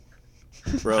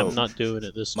Bro, I'm not doing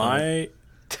it this time.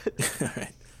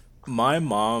 my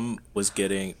mom was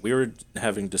getting. We were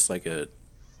having just like a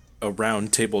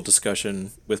round table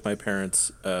discussion with my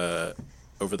parents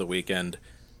over the weekend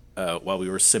while we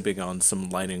were sipping on some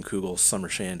Leinenkugel summer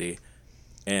shandy,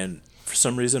 and for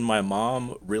some reason my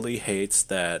mom really hates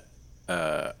that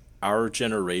our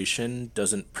generation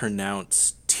doesn't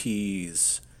pronounce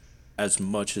T's as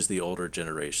much as the older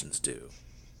generations do.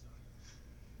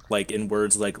 Like in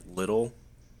words like little,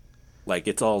 like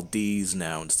it's all D's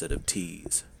now instead of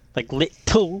T's. Like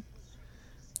little.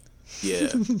 Yeah,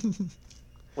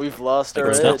 We've lost like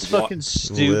our it's edge. not That's fucking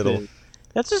stupid. Little.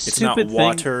 That's a it's not stupid thing.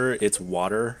 water, it's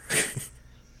water.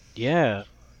 Yeah.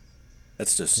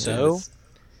 That's just So?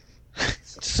 stupid.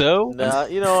 So? Nah,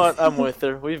 you know what? I'm with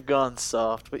her. We've gone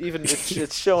soft, but even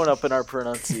it's showing up in our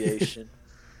pronunciation.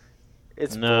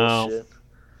 It's No. bullshit.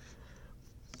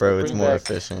 Bro, it's Bring more back-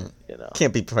 efficient. You know.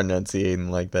 Can't be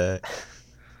pronunciating like that.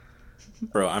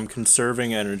 Bro, I'm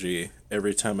conserving energy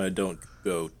every time I don't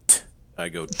go I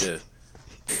go t.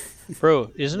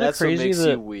 Bro, isn't That's it what crazy makes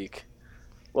that you weak.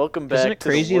 Welcome Isn't back it to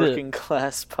crazy the that- Working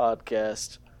Class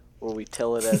Podcast, where we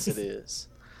tell it as it is.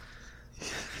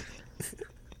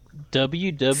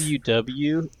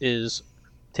 www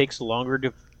takes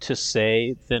longer to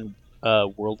say than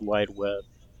World Wide Web?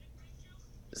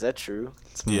 Is that true?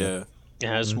 It's more- Yeah, It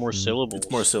has more Mhm. syllables.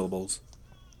 it's more syllables.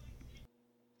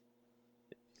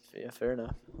 Yeah, fair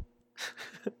enough.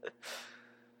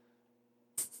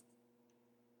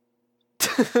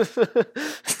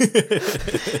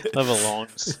 I have a long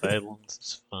silence.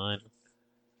 It's fine.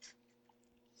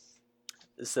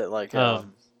 Is that like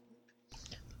Um,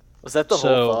 was that the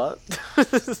so- whole thought?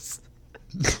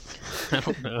 I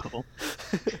don't know.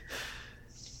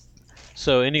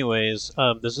 So, anyways,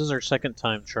 this is our second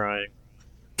time trying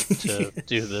to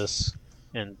do this,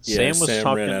 and Yeah, Sam was Sam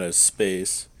talking. ran out of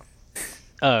space.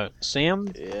 Sam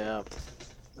Yeah.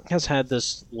 has had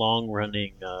this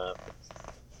long-running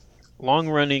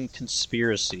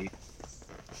conspiracy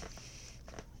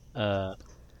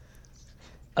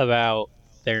about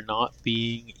there not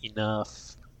being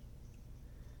enough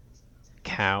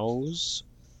cows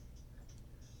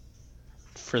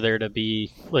for there to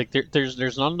be like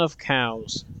there's not enough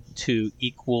cows to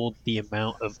equal the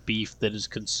amount of beef that is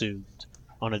consumed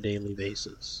on a daily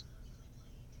basis.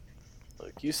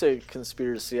 Look, you say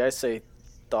conspiracy, I say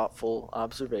thoughtful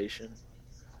observation.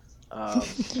 I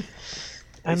It's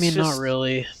mean, not just-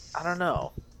 really. I don't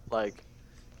know. Like,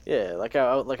 yeah, like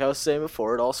I was saying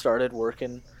before, it all started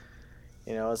working,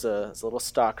 as a little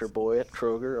stalker boy at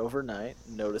Kroger overnight,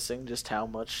 noticing just how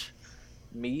much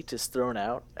meat is thrown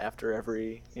out after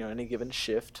every any given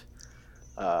shift.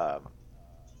 And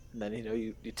then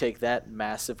you take that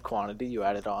massive quantity, you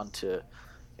add it on to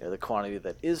the quantity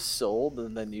that is sold,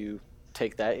 and then you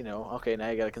take that, okay, now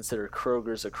you got to consider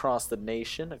Kroger's across the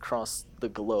nation, across the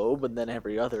globe, and then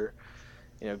every other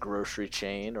grocery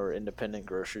chain or independent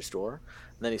grocery store.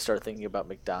 And then you start thinking about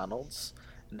McDonald's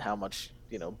and how much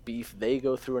beef they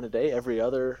go through in a day, every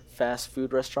other fast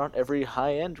food restaurant, every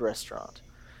high-end restaurant.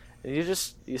 And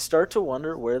you start to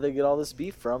wonder where they get all this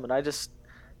beef from, and I just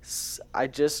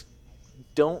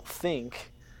don't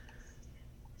think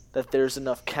that there's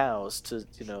enough cows to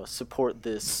support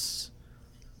this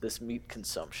meat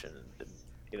consumption.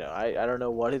 I don't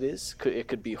know what it is. It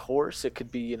could be horse, it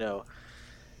could be any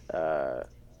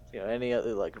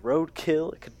other like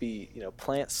roadkill, it could be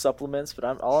plant supplements, but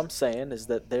all I'm saying is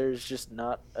that there's just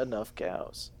not enough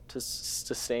cows to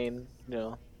sustain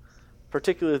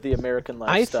particularly the American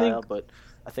lifestyle, but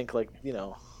I think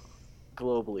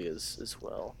globally as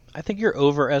well. I think you're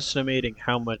overestimating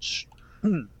how much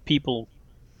people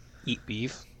eat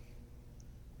beef.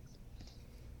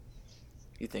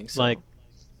 You think so? Like,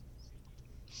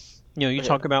 you Yeah.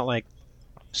 talk about like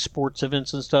sports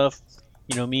events and stuff.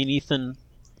 Me and Ethan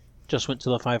just went to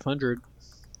the 500.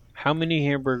 How many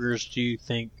hamburgers do you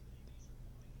think?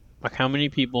 Like, how many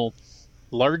people?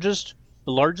 The largest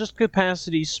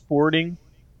capacity sporting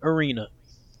arena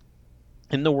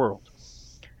in the world.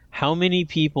 How many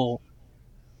people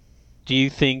do you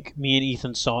think me and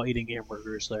Ethan saw eating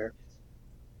hamburgers there?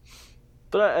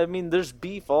 But I mean, there's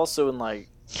beef also in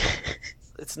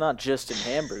it's not just in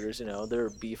hamburgers. There are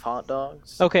beef hot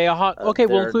dogs. Okay, we'll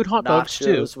There are include hot dogs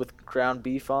too. nachos with ground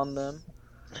beef on them.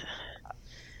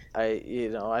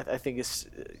 I think it's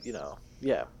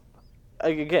yeah.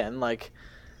 Again,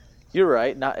 you're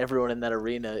right. Not everyone in that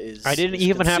arena is. I didn't is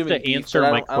even have consuming to beef, answer but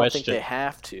I my don't think question. they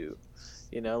have to.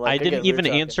 I didn't even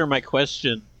answer my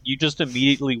question. You just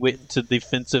immediately went into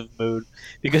defensive mode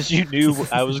because you knew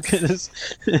I was gonna.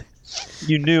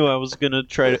 You knew I was gonna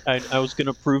try to. I was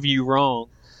gonna prove you wrong.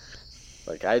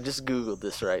 Like, I just Googled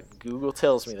this, right? Google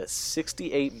tells me that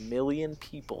 68 million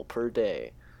people per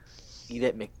day eat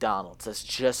at McDonald's. That's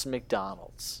just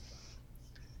McDonald's.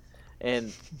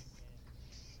 And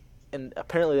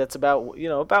apparently that's about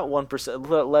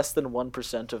 1%, less than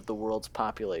 1% of the world's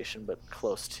population, but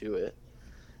close to it.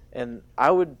 And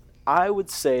I would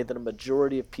say that a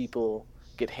majority of people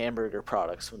get hamburger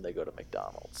products when they go to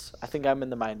McDonald's. I think I'm in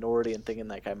the minority in thinking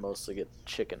like I mostly get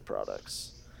chicken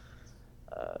products.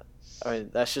 I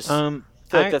mean, that's just I feel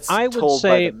like that's I would told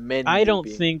say by the menu. I don't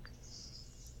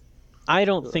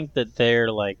think that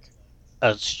they're like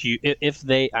if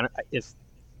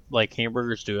like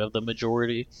hamburgers do have the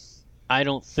majority. I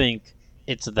don't think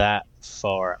it's that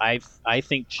far. I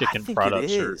think chicken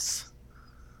products are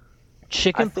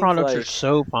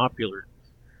so popular.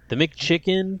 The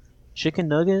McChicken, chicken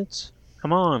nuggets.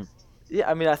 Come on. Yeah,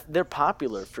 I mean they're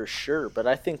popular for sure, but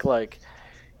I think like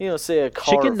say a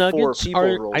car Chicken of 4 nuggets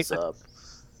people rolls up.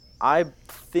 I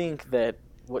think that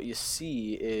what you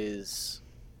see is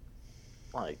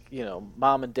like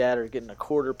mom and dad are getting a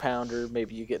quarter pounder,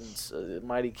 maybe you getting a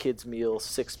Mighty Kids meal,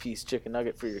 6-piece chicken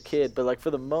nugget for your kid, but like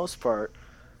for the most part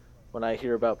when I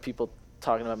hear about people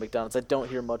talking about McDonald's, I don't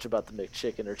hear much about the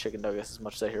McChicken or chicken nuggets as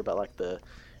much as I hear about like the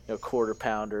quarter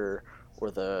pounder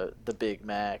or the Big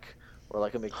Mac or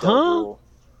like a McDouble.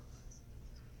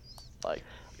 Like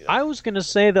I was gonna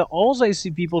say that all I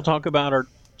see people talk about are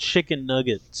chicken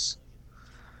nuggets.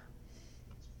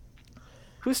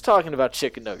 Who's talking about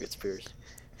chicken nuggets, Pierce?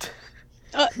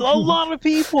 A lot of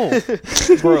people,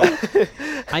 bro.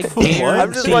 I guarantee.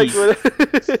 I'm just like,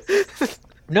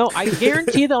 no, I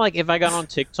guarantee that like if I got on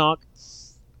TikTok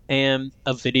and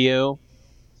a video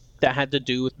that had to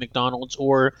do with McDonald's,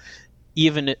 or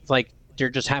even if like there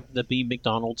just happened to be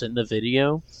McDonald's in the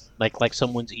video, like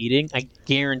someone's eating, I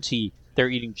guarantee they're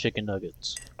eating chicken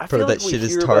nuggets. Bro, that shit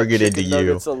is targeted to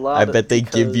you. I bet they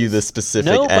give you the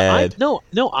specific ad. No,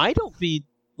 I don't be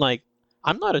like.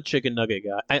 I'm not a chicken nugget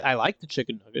guy. I like the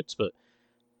chicken nuggets, but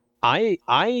I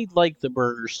like the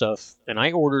burger stuff, and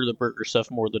I order the burger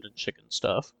stuff more than the chicken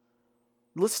stuff.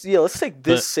 Let's take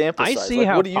this sample size. I see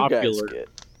how what do you popular guys get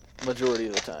majority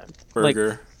of the time?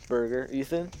 Burger,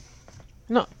 Ethan?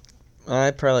 No,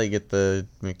 I probably get the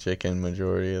McChicken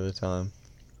majority of the time.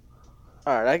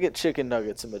 All right, I get chicken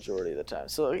nuggets a majority of the time.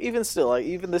 So even still, like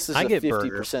even this is a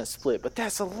 50% split, but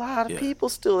that's a lot of people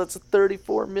still. That's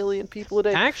 34 million people a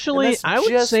day. Actually, I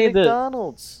would say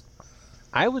McDonald's.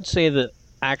 I would say that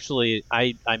actually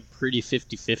I'm pretty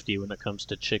 50-50 when it comes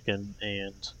to chicken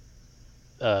and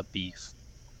beef,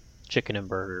 chicken and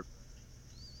burger.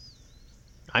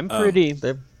 I'm pretty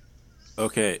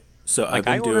okay. So like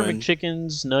I order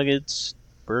McChickens, nuggets,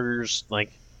 burgers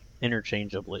like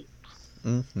interchangeably.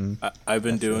 Mm-hmm. I've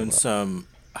been doing some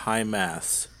high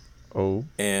maths. Oh.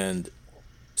 And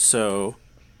so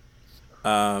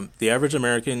the average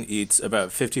American eats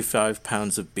about 55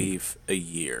 pounds of beef a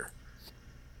year,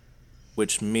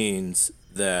 which means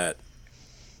that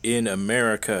in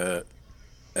America,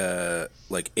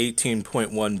 like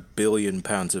 18.1 billion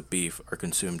pounds of beef are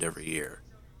consumed every year.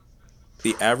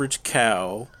 The average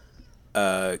cow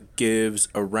gives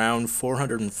around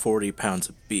 440 pounds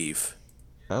of beef.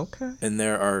 Okay. And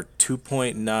there are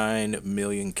 2.9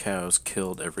 million cows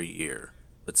killed every year.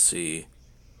 Let's see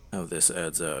how this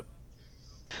adds up.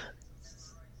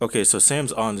 Okay, so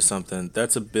Sam's on to something.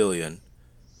 That's a billion.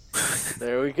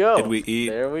 There we go. Did we eat?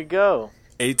 There we go.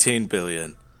 18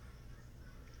 billion.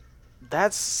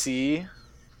 That's C.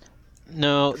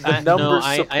 No, I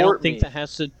don't think that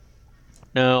has to.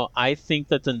 No, I think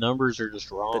that the numbers are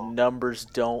just wrong. The numbers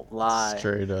don't lie.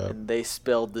 Straight up. And they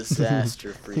spell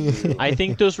disaster for you. I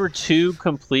think those were two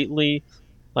completely,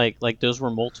 like those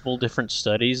were multiple different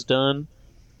studies done,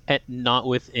 at not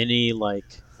with any like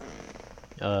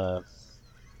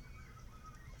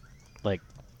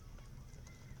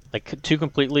two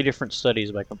completely different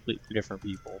studies by completely different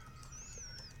people.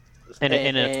 And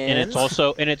it's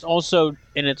also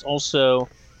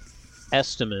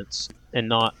estimates and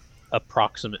not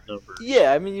approximate numbers.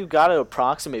 Yeah, I mean you got to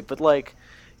approximate, but like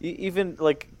even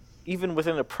with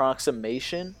an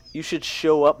approximation, you should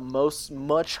show up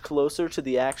much closer to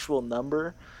the actual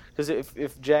number, because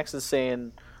if Jackson's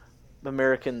saying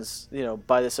Americans,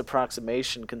 by this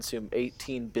approximation consume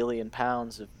 18 billion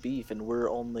pounds of beef and we're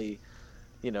only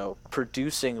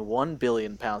producing 1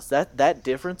 billion pounds, that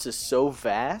difference is so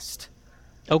vast.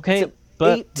 Okay,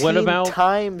 but what about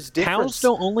times difference? Cows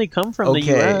don't only come from the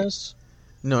U.S.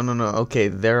 No. Okay,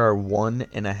 there are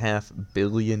 1.5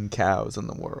 billion cows in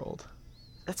the world.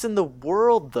 That's in the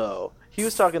world, though. He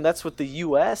was talking. That's what the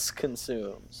U.S.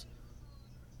 consumes.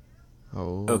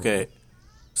 Oh. Okay,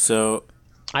 so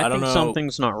I don't think know.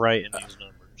 something's not right in these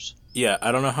numbers. Yeah,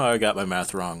 I don't know how I got my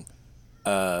math wrong,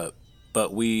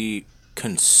 but we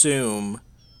consume.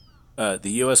 The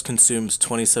U.S. consumes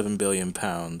 27 billion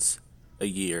pounds a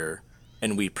year,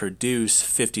 and we produce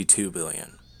 52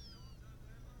 billion.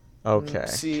 Okay.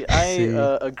 See, I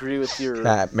agree with your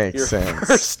That makes your sense.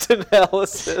 first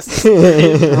analysis.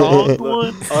 Wrong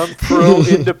one. I'm pro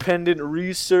independent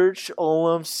research. All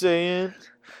I'm saying,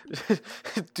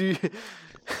 do you,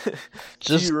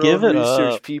 Just do your give own it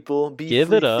research, up. people. Be Give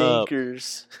free it up.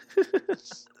 thinkers.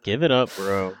 Give it up,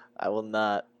 bro. I will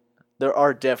not. There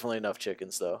are definitely enough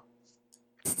chickens, though.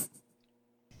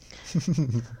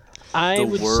 I The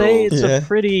would say world- it's Yeah. a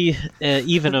pretty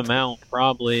even amount,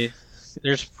 probably.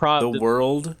 There's The probably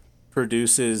world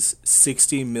produces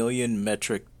 60 million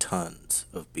metric tons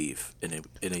of beef in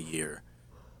a year.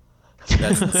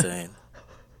 That's insane.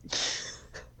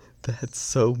 That's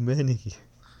so many.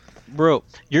 Bro,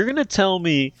 you're gonna tell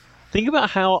me? Think about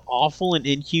how awful and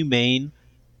inhumane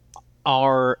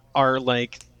our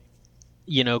like,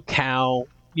 cow.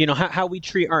 How we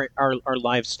treat our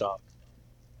livestock.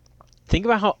 Think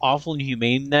about how awful and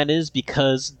humane that is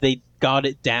because they got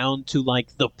it down to like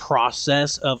the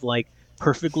process of like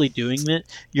perfectly doing it.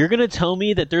 You're gonna tell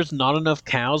me that there's not enough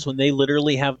cows when they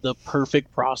literally have the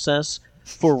perfect process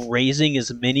for raising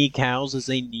as many cows as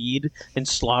they need and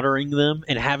slaughtering them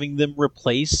and having them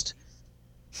replaced.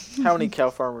 How many cow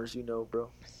farmers you know, bro?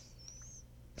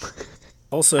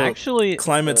 Also, Actually,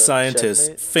 climate scientists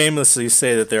checkmate. famously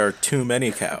say that there are too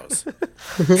many cows.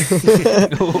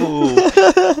 ooh,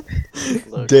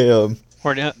 Look, Damn.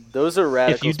 or now- those are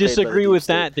radicals. if you paid by the disagree deep with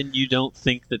state. that, then you don't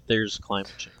think that there's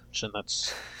climate change, and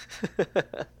that's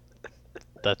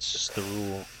just the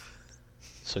rule.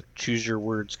 So choose your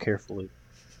words carefully.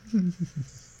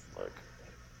 Look,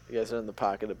 you guys are in the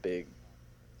pocket of big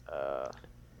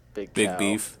Big cow.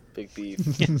 beef. Big beef.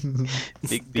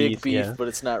 Big Big beef, yeah. but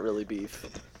it's not really beef.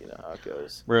 You know how it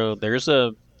goes. Bro, there's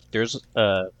on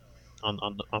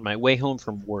my way home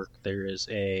from work there is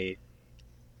a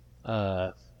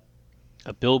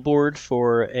billboard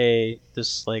for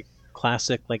this like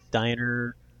classic like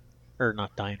diner, or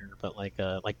not diner but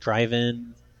like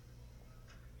drive-in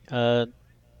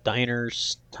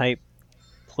diners type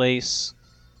place.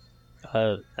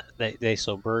 They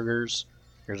sell burgers.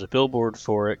 There's a billboard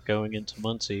for it going into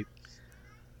Muncie,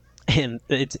 and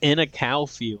it's in a cow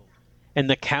field. And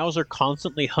the cows are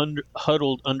constantly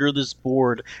huddled under this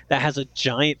board that has a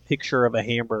giant picture of a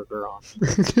hamburger on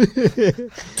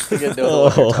it. I think I know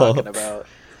what you're talking about.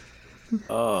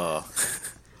 Oh,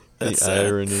 The that's sad.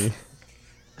 irony.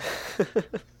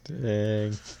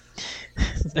 Dang.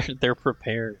 They're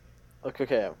prepared. Look,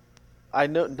 okay. I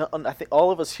know. No, I think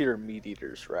all of us here are meat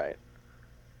eaters, right?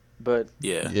 But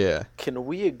Yeah. Yeah. can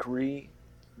we agree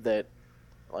that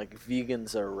like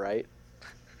vegans are right?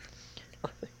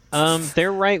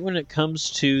 They're right when it comes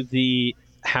to the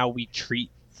how we treat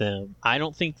them. I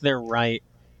don't think they're right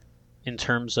in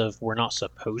terms of we're not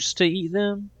supposed to eat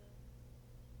them.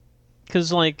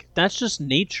 Because like that's just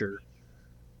nature.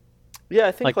 Yeah,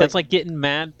 I think Like that's like getting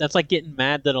mad. That's like getting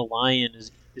mad that a lion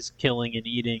is killing and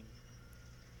eating.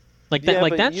 Like that. Yeah,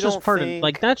 Like but that's you just don't part of think-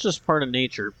 like that's just part of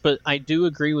nature. But I do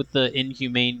agree with the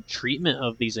inhumane treatment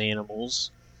of these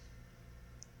animals.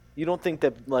 you don't think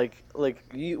that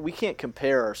we can't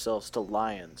compare ourselves to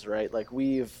lions, right? Like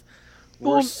we're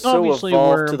Well, so obviously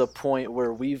evolved we're- to the point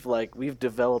where we've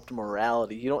developed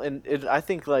morality. You don't, and I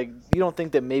think like you don't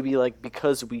think that maybe like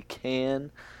because we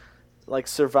can like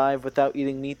survive without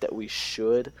eating meat that we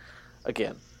should.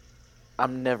 Again,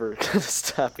 I'm never gonna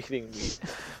stop eating meat,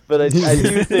 but I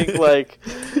do think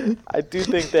I do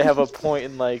think they have a point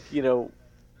in like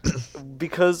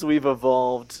because we've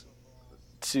evolved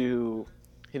to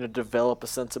develop a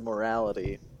sense of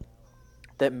morality,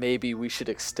 that maybe we should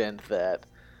extend that,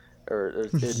 or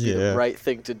it'd be the Yeah. right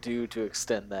thing to do to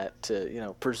extend that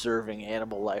to preserving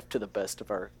animal life to the best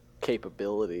of our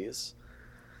capabilities.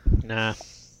 Nah,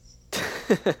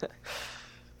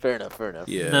 Fair enough.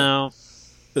 Yeah. no.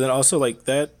 But then also like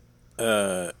that,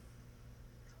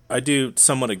 I do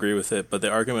somewhat agree with it, but the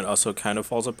argument also kind of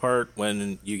falls apart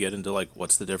when you get into like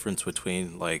what's the difference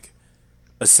between like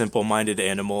a simple-minded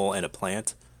animal and a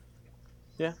plant.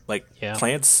 Yeah. Like Yeah.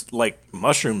 plants, like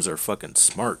mushrooms, are fucking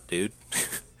smart, dude.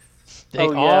 They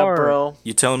oh are, yeah, bro.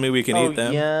 You telling me we can Oh eat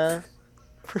them? yeah.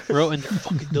 bro, and they're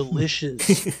fucking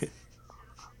delicious.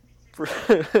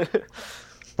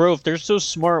 Bro, if they're so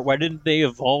smart, why didn't they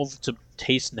evolve to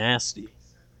taste nasty?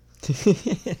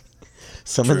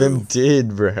 Some of them True.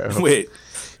 did, bro. Wait,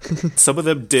 some of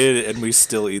them did, and we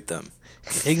still eat them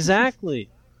Exactly.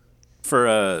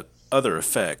 for other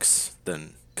effects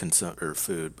than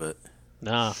food. But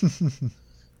Nah,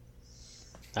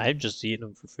 I've just eaten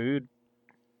them for food.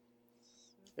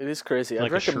 It is crazy.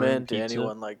 Like I'd a shrimp recommend to pizza?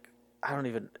 anyone like I don't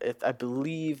even. I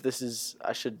believe this is.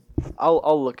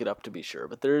 I'll look it up to be sure.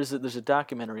 But there's a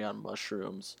documentary on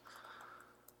mushrooms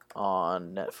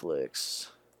on Netflix,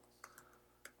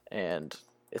 and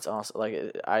it's awesome.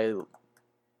 I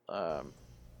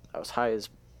was high as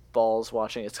balls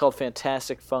watching. It's called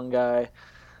Fantastic Fungi.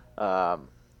 Um,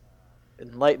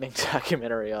 Enlightening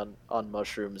documentary on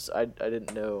mushrooms. I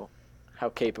didn't know how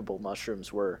capable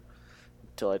mushrooms were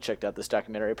until I checked out this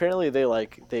documentary. Apparently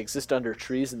they exist under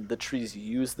trees and the trees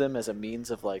use them as a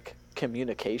means of like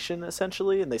communication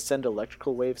essentially, and they send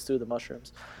electrical waves through the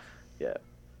mushrooms. Yeah.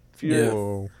 If you're Yeah.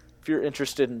 Whoa. if you're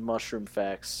interested in mushroom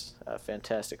facts,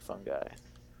 Fantastic Fungi,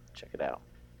 check it out.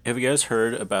 Have you guys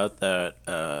heard about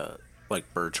that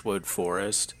like birchwood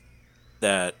forest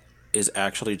that is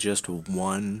actually just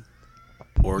one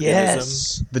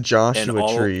organism? The Joshua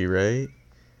all- tree, right?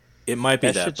 It might be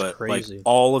That that, shit's but crazy. like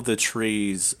all of the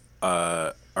trees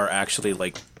are actually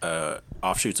like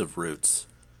offshoots of roots.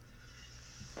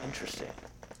 Interesting.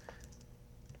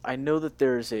 I know that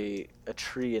there's a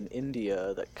tree in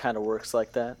India that kind of works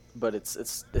like that, but it's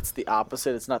the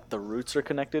opposite. It's not the roots are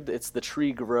connected. It's the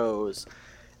tree grows,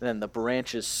 and then the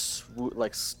branches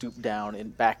stoop down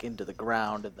and back into the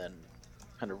ground, and then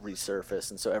kind of resurface,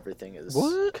 and so everything is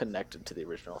What? connected to the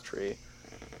original tree.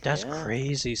 That's Yeah.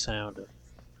 crazy sounding.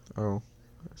 Oh.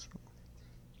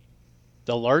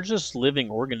 The largest living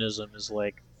organism is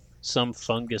like some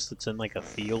fungus that's in like a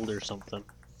field or something.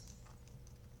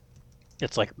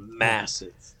 It's like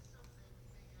massive.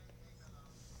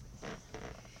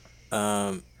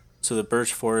 So the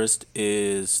birch forest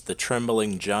is the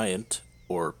trembling giant,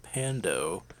 or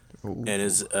Pando, Ooh. and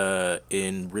is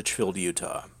in Richfield,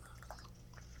 Utah.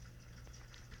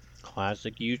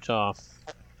 Classic Utah.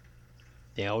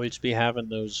 They always be having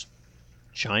those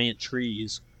giant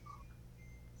trees.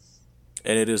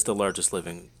 And it is the largest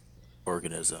living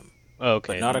organism,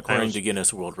 Okay, but not I according was- to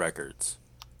Guinness World Records.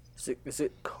 Is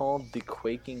it called the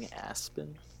Quaking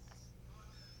Aspen?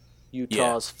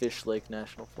 Utah's Fish Lake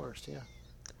National Forest. Yeah,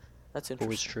 that's Boys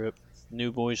interesting. trip,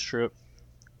 new boys trip.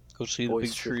 Go see the Boys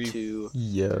big trip tree. to.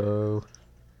 Yo.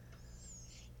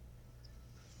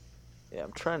 Yeah,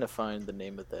 I'm trying to find the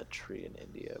name of that tree in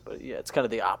India, but yeah, it's kind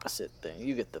of the opposite thing.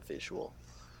 You get the visual.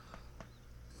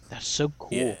 That's so cool.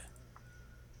 Yeah.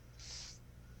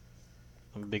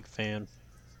 I'm a big fan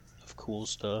of cool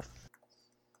stuff.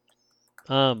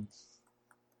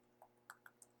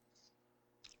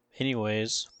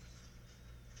 Anyways,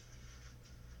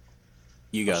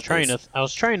 You I got was trying this. to I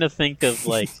was trying to think of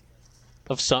like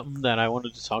of something that I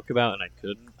wanted to talk about and I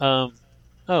couldn't.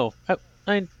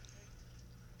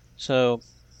 So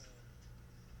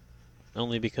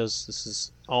only because this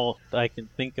is all I can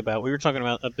think about. We were talking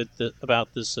about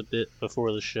about this a bit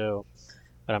before the show,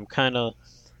 but I'm kind of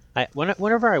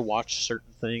whenever I watch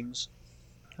certain things,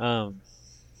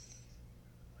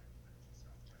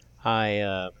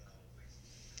 I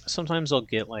sometimes I'll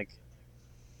get like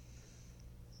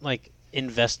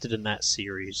invested in that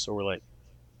series or like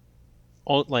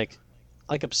all like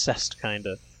obsessed kind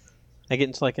of. I get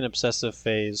into like an obsessive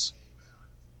phase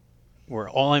where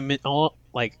all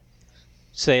like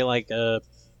say like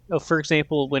for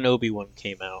example when Obi-Wan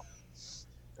came out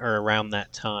or around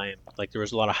that time, like there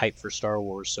was a lot of hype for Star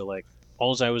Wars, so like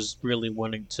all I was really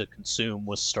wanting to consume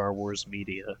was Star Wars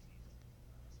media.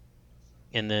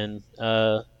 And then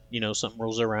something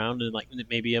rolls around and like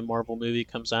maybe a Marvel movie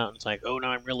comes out and it's like, oh no,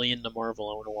 I'm really into Marvel,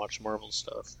 I want to watch Marvel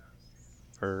stuff.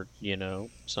 Or,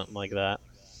 something like that.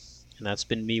 And that's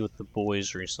been me with The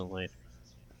Boys recently.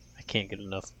 I can't get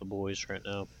enough of The Boys right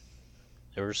now.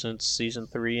 Ever since season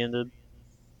 3 ended,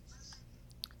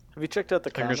 Have you checked out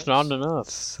the there's comics? not enough.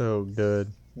 So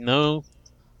good. No,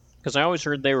 because I always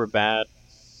heard they were bad,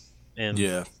 and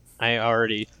Yeah. I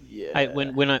already Yeah.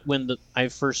 when I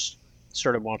first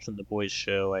started watching the Boys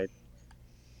show, I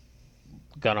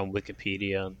got on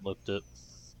Wikipedia and looked at.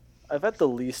 I've at the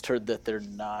least heard that they're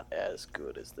not as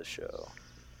good as the show.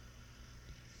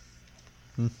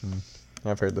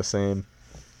 I've heard the same.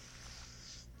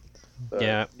 But,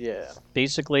 Yeah. Yeah.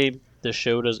 Basically, the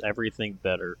show does everything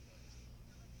better.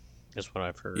 Is what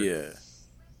I've heard. Yeah.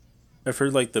 I've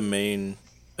heard like the main,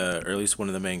 or at least one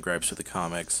of the main gripes with the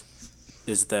comics,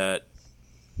 is that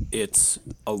it's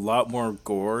a lot more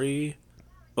gory,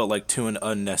 but like to an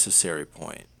unnecessary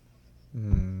point.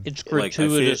 It's Like, I feel-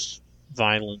 gratuitous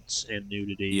violence and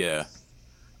nudity. Yeah.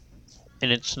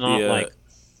 And it's not Yeah. like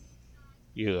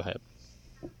you go ahead.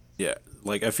 Yeah.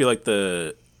 Like I feel like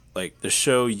the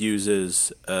show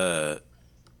uses the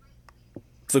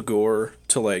gore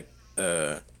to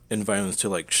and violence to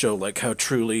like show like how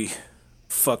truly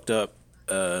fucked up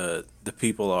the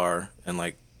people are and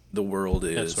like the world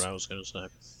is. That's what I was gonna say.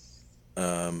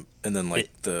 And then like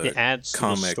It adds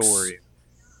comics, to the story.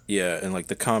 yeah, and like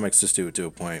the comics just do it to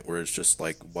a point where it's just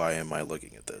like, why am I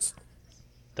looking at this?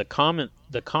 The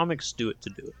comics do it to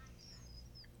do it.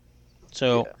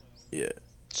 So, Yeah.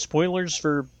 spoilers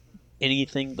for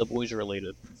anything The Boys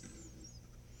related.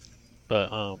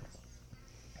 But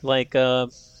like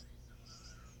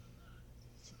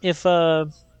if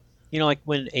like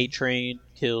when A-Train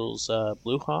kills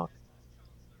Blue Hawk,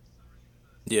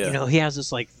 Yeah. he has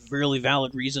this like really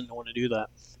valid reason to want to do that.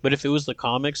 But if it was the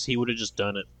comics, he would have just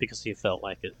done it because he felt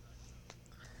like it.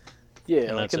 Yeah,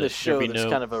 And like that's in the it. show, There'd be there's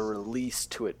no- kind of a release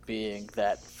to it being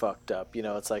that fucked up.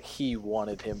 It's like he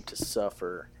wanted him to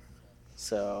suffer,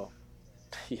 so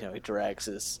he drags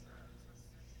his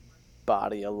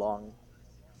body along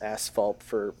asphalt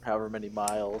for however many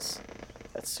miles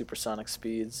at supersonic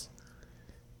speeds.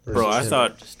 Bro, I Versus-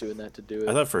 thought Just doing that to do it.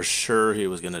 I thought for sure he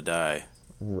was gonna die.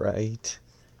 Right.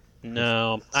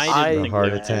 No, I I- didn't The think heart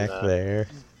they would do attack that. there.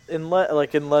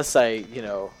 Unless I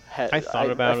had. I thought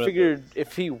about it, I figured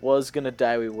if he was gonna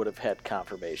die, we would have had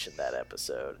confirmation that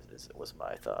episode. Was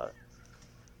my thought.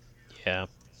 Yeah.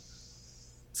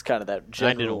 It's kind of that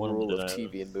didn't general want him rule to of die.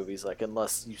 TV and movies. Like,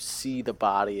 unless you see the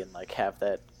body and like have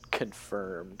that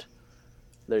confirmed,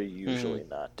 they're usually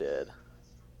not dead.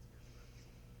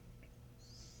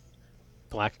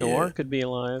 Black Noir Yeah. could be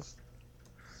alive.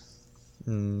 I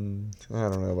don't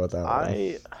know about that one.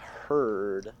 I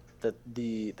heard that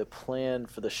the plan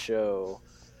for the show,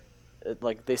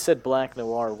 like they said, Black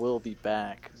Noir will be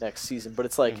back next season, but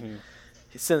it's like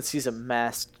since he's a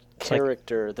masked like-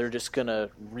 character, they're just gonna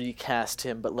recast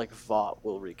him, but like Vought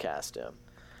will recast him.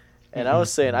 And I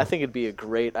was saying, I think it'd be a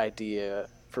great idea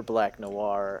for Black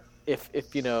Noir if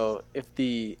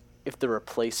the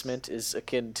replacement is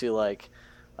akin to like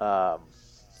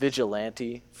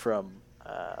Vigilante from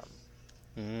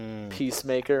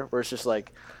Peacemaker, where it's just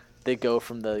like they go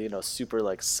from the super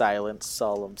like silent,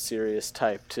 solemn, serious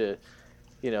type to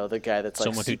the guy that's like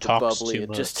Someone who super talks bubbly too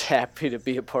and just much. happy to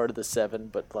be a part of the Seven,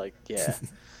 but like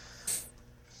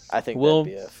I think Well,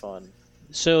 that'd be a fun.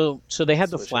 So they had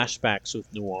the Switch it. flashbacks with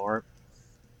Noir,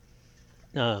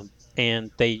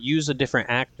 and they use a different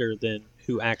actor than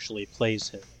who actually plays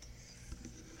him.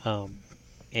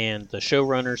 And the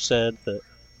showrunner said that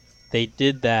they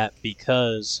did that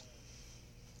because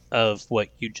of what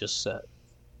you just said.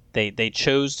 They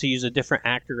chose to use a different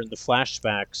actor in the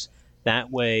flashbacks. That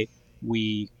way,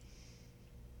 we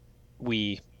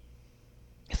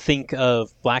think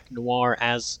of Black Noir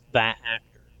as that actor.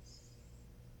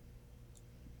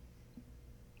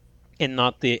 And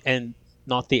not the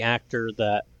actor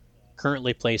that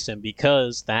currently plays him,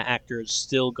 because that actor is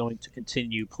still going to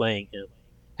continue playing him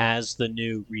as the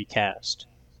new recast.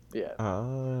 Yeah.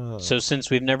 Oh. So since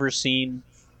we've never seen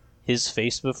his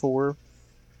face before,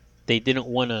 they didn't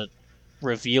want to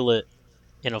reveal it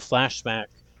in a flashback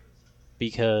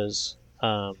because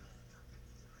they're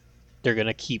going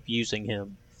to keep using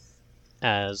him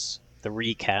as the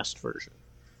recast version.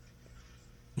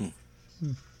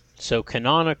 So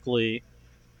canonically,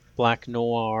 Black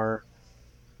Noir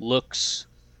looks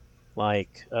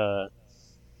like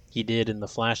he did in the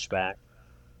flashback,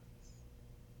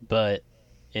 but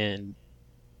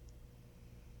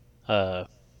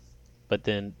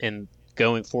then in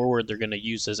going forward, they're going to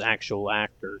use his actual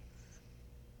actor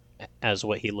as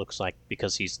what he looks like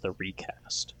because he's the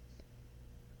recast.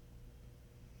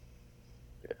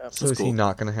 So is he cool.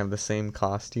 not gonna have the same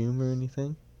costume or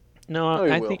anything? No, Oh,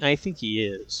 he I will. think he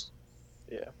is.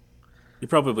 Yeah. He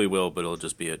probably will, but it'll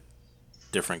just be a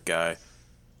different guy.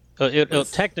 It'll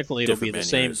With technically it'll be the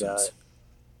same guy. mannerisms.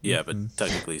 Yeah, but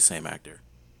technically same actor.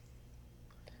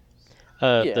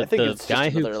 Yeah, The I think it's guy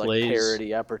just who another plays like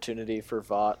parody opportunity for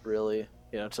Vought, really.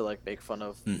 To like make fun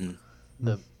of Hmm.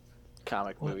 the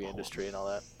comic movie industry and all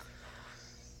that.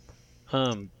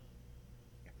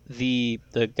 the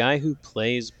guy who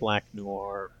plays Black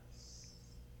Noir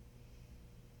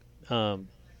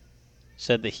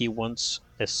said that he wants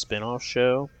a spin-off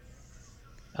show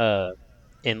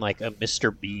in like a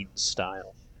Mr. Bean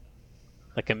style.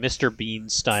 Like a Mr. Bean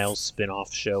style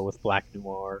spin-off show with Black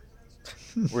Noir.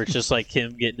 Where it's just like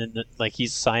him getting into, like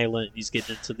he's silent, he's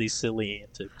getting into these silly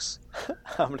antics.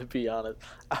 I'm gonna be honest,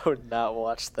 I would not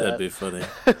watch that. That'd be funny.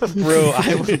 Bro,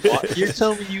 I would watch. You're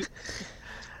telling me you.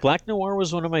 Black Noir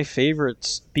was one of my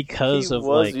favorites because He of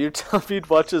was. like. You're telling me you'd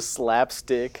watch a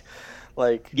slapstick,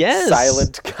 like Yes!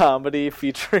 silent comedy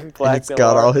featuring And Black it's Noir.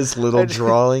 got all his little I-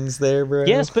 drawings there, bro.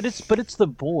 Yes, but it's the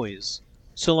boys.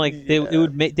 So like they Yeah.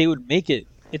 would make it.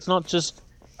 It's not just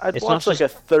I'd It's watch not like a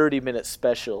 30-minute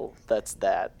special that's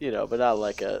that, but not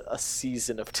like a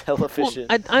season of Well, television.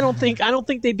 I don't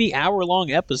think they'd be hour-long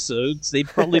episodes. They'd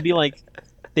probably be like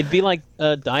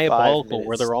Diabolical, where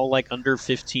minutes. they're all like under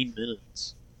 15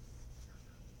 minutes.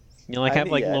 Like have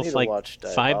like I little need to like watch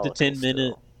 5 to 10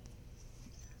 minute.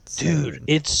 still. Dude,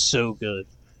 it's so good.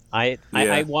 I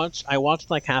Yeah. watched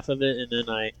like half of it, and then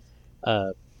I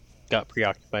got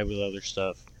preoccupied with other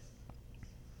stuff,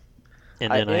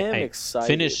 and then I am I excited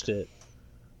finished it.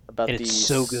 about and it's these.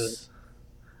 so good.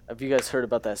 Have you guys heard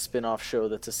about that spin-off show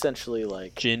that's essentially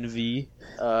like Gen V.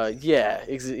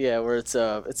 where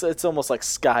it's almost like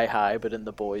Sky High but in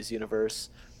the boys universe.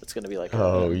 It's going to be like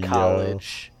Oh, a yo.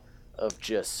 college of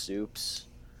just soups.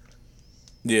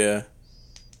 Yeah.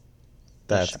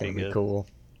 That's should be gonna be good. cool.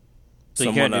 So you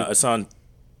Someone gotta do-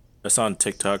 I saw on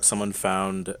TikTok someone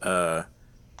found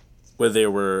where they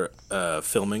were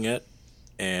filming it,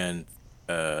 and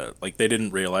like they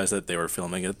didn't realize that they were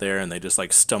filming it there, and they just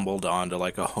like stumbled onto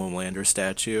like a Homelander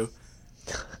statue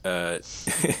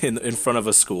in front of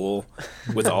a school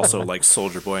with also like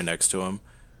Soldier Boy next to him,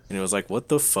 and it was like, what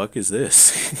the fuck is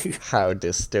this? How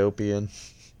dystopian.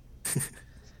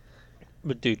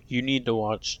 But dude, you need to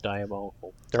watch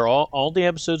Diabolical. They're all the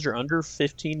episodes are under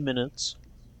 15 minutes.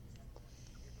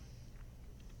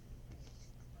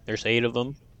 There's 8 of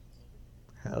them.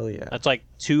 Hell yeah. That's like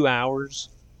 2 hours.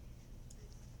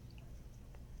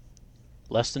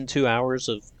 Less than 2 hours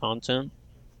of content.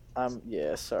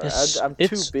 Sorry. I'm too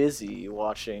It's- busy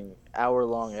watching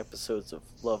hour-long episodes of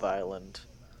Love Island.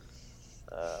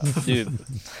 Dude,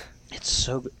 it's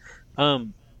so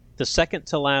good. The second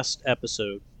to last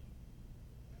episode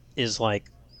is like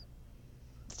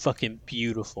fucking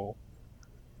beautiful.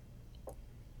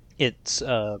 It's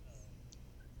about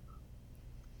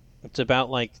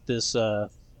like this little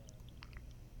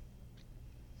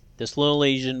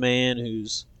Asian man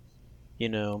who's,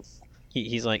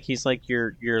 he's like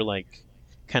your like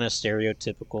kind of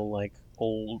stereotypical like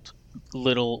old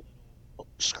little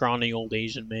scrawny old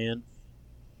Asian man,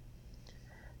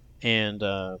 and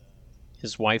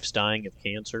his wife's dying of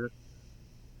cancer,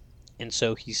 and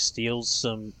so he steals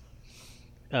some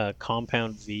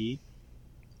compound V,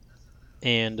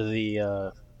 and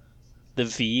the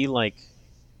V like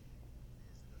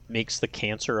makes the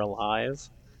cancer alive.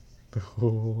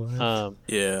 What?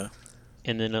 Yeah.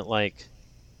 And then it like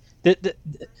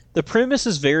the premise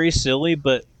is very silly,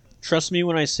 but trust me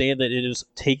when I say that it is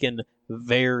taken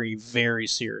very, very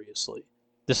seriously.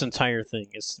 This entire thing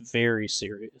is very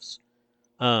serious.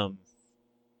 But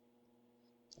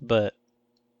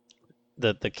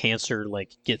the cancer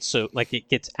like gets it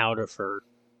gets out of her,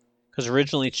 because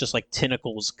originally it's just like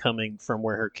tentacles coming from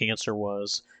where her cancer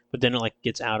was, but then it like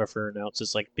gets out of her, and now it's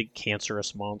this like big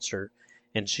cancerous monster,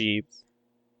 and she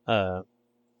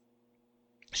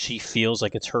feels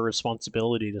like it's her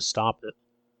responsibility to stop it.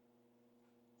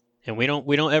 And we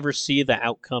don't ever see the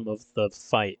outcome of the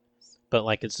fight, but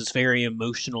like it's this very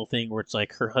emotional thing where it's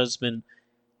like her husband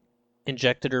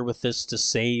injected her with this to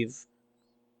save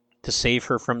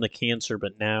her from the cancer,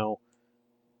 but now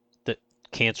the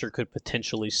cancer could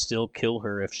potentially still kill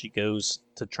her if she goes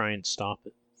to try and stop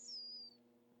it.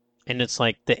 And it's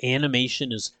like the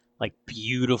animation is like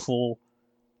beautiful.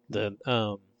 The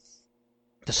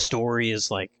story is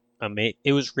like amazing.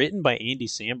 It was written by Andy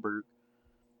Samberg.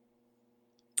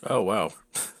 Oh wow.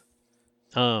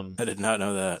 I did not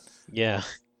know that. Yeah.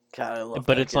 God, I love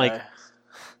But that it's like- guy.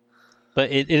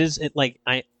 But it is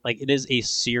a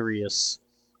serious,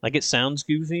 like it sounds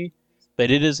goofy,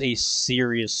 but it is a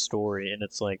serious story, and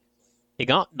it's like it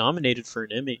got nominated for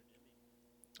an Emmy.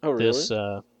 Oh, really?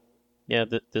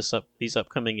 These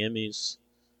upcoming Emmys,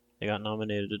 they got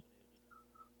nominated.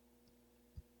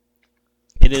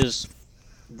 It is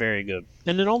very good,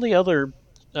 and then all the other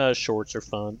shorts are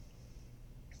fun.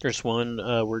 There's one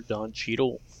where Don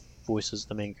Cheadle voices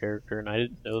the main character, and I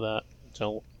didn't know that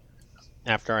until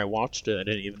after I watched it. I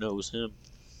didn't even know it was him.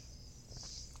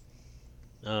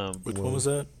 Which one was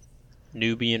that?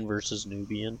 Nubian versus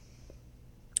Nubian.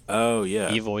 Oh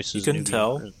yeah. He voices You can Nubian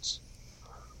tell. Prince.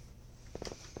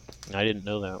 I didn't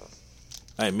know that.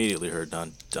 I immediately heard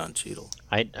Don Cheadle.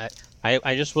 I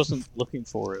just wasn't looking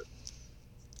for it.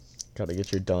 Gotta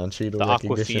get your Don Cheadle The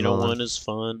recognition Aquafina on. one is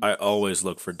fun. I always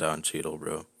look for Don Cheadle,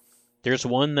 bro. There's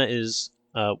one that is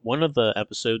one of the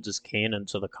episodes is canon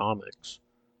to the comics.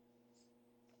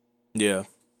 Yeah.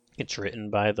 It's written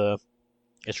by the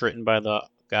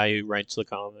guy who writes the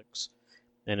comics,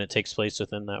 and it takes place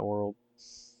within that world.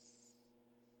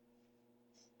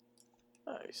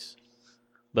 Nice.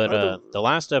 But Are the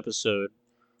last episode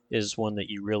is one that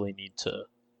you really need to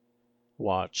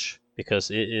watch, because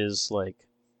it is like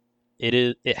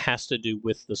it has to do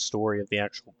with the story of the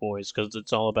actual boys because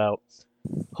it's all about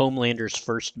Homelander's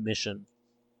first mission,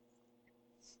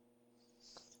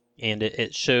 and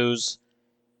it shows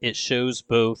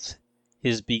both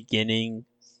his beginning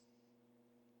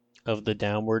of the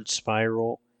downward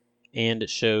spiral, and it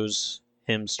shows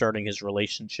him starting his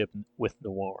relationship with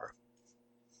Noir.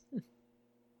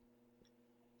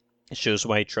 It shows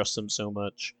why he trusts him so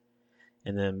much,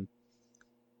 and then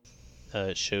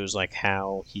it shows like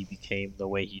how he became the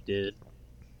way he did.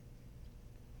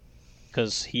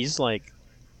 Because he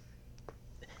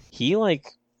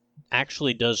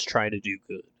actually does try to do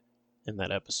good in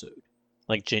that episode,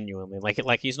 like genuinely,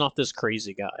 like he's not this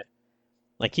crazy guy.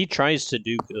 Like he tries to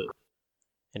do good,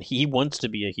 and he wants to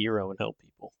be a hero and help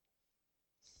people.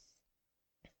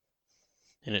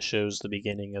 And it shows the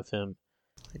beginning of him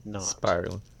not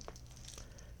spiraling.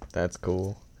 That's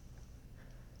cool.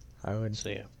 I would. So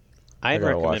yeah, I'd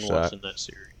gotta recommend watch that. watching that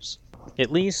series.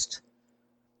 At least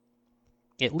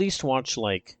watch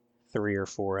like 3 or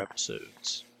 4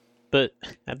 episodes. But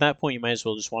at that point, you might as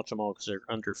well just watch them all because they're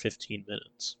under 15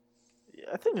 minutes. Yeah,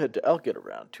 I think I'll get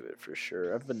around to it for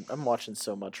sure. I'm watching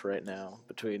so much right now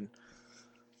between,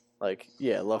 like,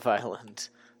 Love Island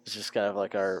is just kind of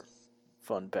like our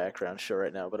fun background show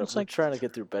right now. But I'm trying to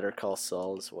get through Better Call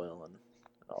Saul as well and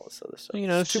all this other stuff. You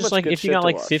know, it's too just much like good if you shit got to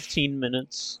like watch. 15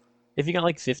 minutes. If you got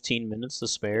like 15 minutes to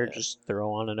spare, Yeah. just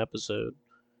throw on an episode.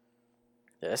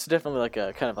 Yeah, it's definitely like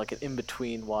a kind of like an in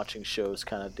between watching shows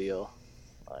kind of deal.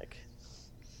 Like,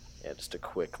 yeah, just a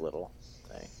quick little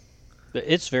thing. But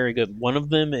it's very good. One of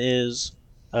them is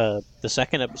the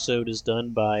second episode is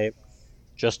done by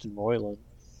Justin Roiland,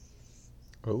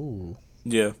 Oh.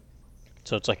 Yeah.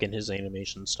 so it's like in his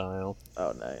animation style.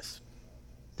 Oh, nice.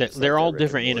 They're, It's like they're that all Rick and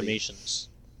different Morty. animations.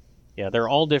 Yeah, they're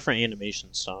all different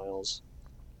animation styles.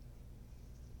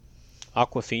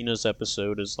 Aquafina's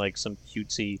episode is like some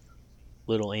cutesy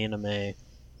little anime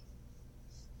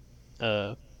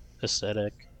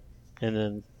aesthetic, and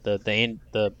then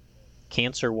the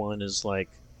cancer one is like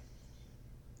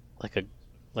a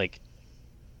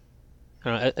I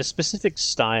don't know, a specific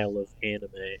style of anime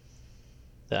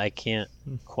that I can't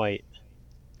quite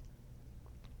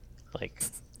like.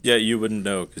 Yeah, you wouldn't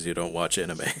know because you don't watch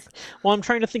anime. Well, I'm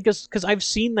trying to think because I've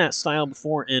seen that style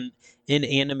before in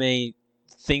anime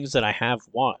things that I have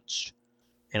watched,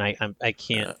 and I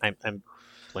can't. I'm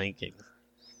blanking.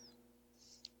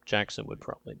 Jackson would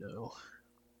probably know,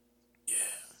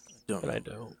 Don't but know. I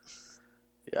don't.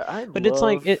 Yeah, But it's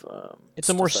like it's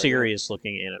a more stuff like that. serious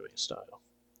looking anime style.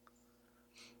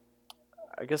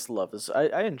 I guess love is.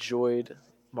 I enjoyed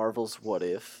Marvel's What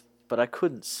If, but I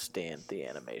couldn't stand the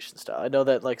animation style. I know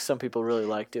that like some people really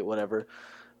liked it, whatever.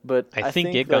 But I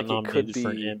think it got like, it could nominated for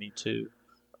an be, Emmy too.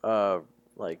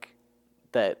 like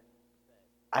that.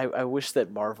 I wish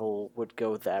that Marvel would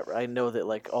go that. I know that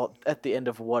like all at the end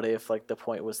of What If, like the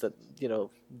point was that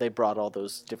they brought all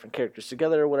those different characters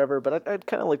together or whatever. But I'd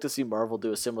kind of like to see Marvel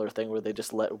do a similar thing where they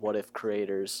just let What If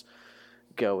creators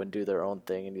go and do their own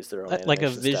thing and use their own Like a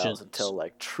animation styles Visions. until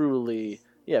like truly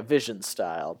Vision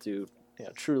style do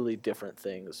truly different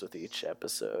things with each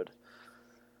episode.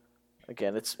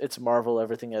 Again, it's Marvel.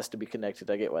 Everything has to be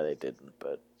connected. I get why they didn't,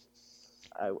 but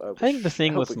I think the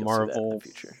thing hope with we can see that in the Marvel-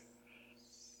 future.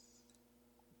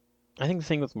 I think the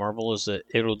thing with Marvel is that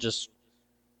it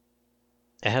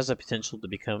has the potential to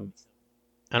become,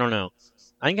 I don't know.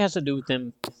 I think it has to do with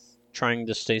them trying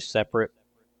to stay separate,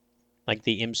 like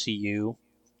the MCU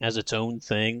as its own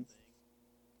thing,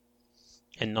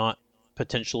 and not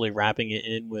potentially wrapping it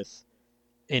in with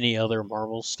any other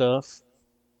Marvel stuff.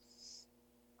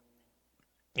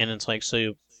 And it's like,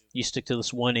 so you stick to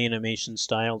this one animation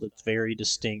style that's very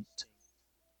distinct.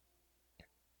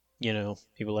 People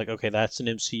are like, okay, that's an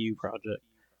MCU project.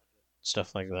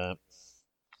 Stuff like that.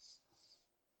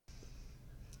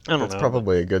 I don't That's know.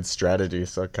 probably a good strategy,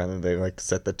 so kind of they like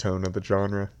set the tone of the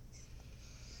genre.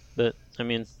 But I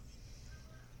mean,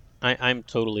 I'm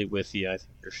totally with you. I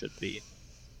think there should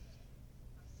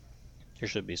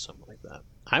be something like that.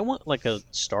 I want like a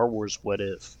Star Wars What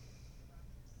If.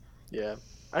 Yeah,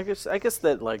 I guess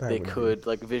that like That they would be- could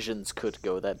like Visions could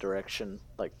go that direction.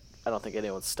 Like I don't think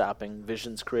anyone's stopping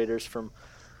Visions creators from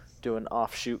doing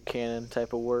offshoot canon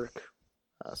type of work.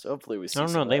 So hopefully we see. I don't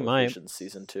some know, of they that with might. Visions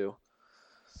season 2.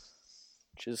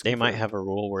 Which is They might confirmed. have a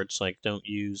rule where it's like, don't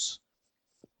use,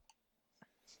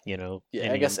 Yeah, I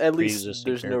any guess at least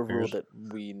pre-existing there's no rule characters. that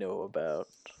we know about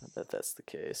that that's the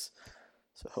case.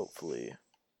 So hopefully,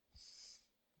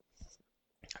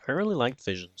 I really liked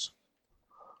Visions.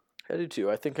 I do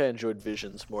too. I think I enjoyed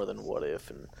Visions more than What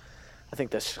If, and I think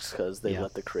that's just because they Yeah.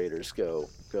 let the creators go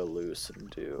loose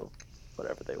and do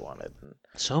whatever they wanted. And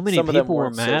So many some of them people were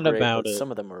weren't so mad great, about but it.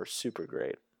 some of them were super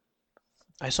great.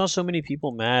 I saw so many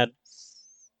people mad,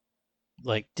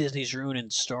 like Disney's ruining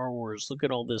Star Wars. Look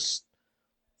at all this.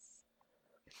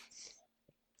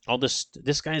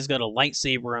 This guy's got a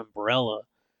lightsaber umbrella.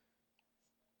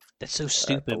 That's so The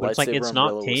stupid. But it's like lightsaber it's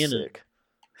not umbrella was canon. sick.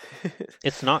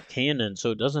 It's not canon,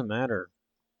 so it doesn't matter.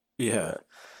 Yeah.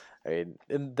 I mean,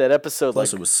 in that episode,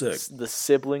 Plus, like it was sick. the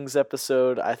siblings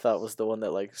episode, I thought was the one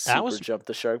that like super was- jumped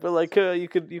the shark. But like, you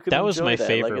could That was enjoy my that.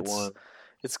 favorite like, one.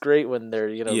 It's great when they're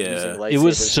using Yeah. lightsabers. It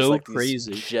was as, so like, these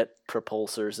crazy. jet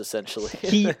propulsors, essentially.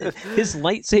 His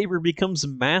lightsaber becomes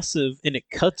massive and it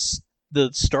cuts the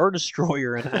Star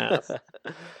Destroyer in half.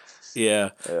 Yeah.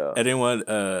 Yeah. Anyone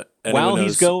while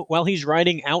knows, while he's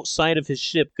riding outside of his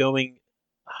ship going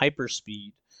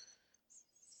hyperspeed.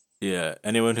 Yeah,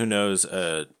 anyone who knows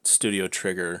Studio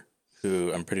Trigger,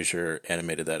 who I'm pretty sure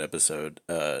animated that episode,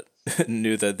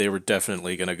 knew that they were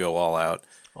definitely going to go all out.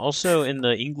 Also in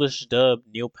the English dub,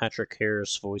 Neil Patrick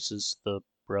Harris voices the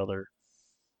brother.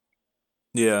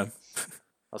 Yeah.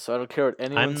 Also, I don't care what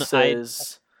anyone I-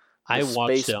 says. I the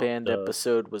watched Space it on Band dub.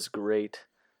 episode was great.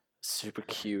 Super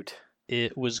cute.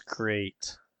 It was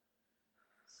great.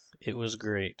 It was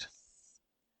great.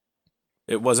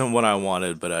 It wasn't what I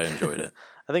wanted, but I enjoyed it.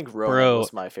 I think Ronan Bro,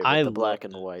 was my favorite. I The black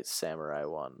and loved it. white samurai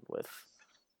one with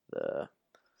the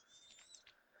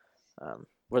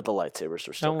where the lightsabers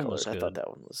were still one colored. was I thought good. that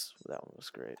one was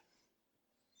great.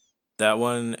 That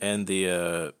one and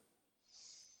the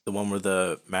one where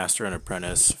the master and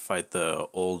apprentice fight the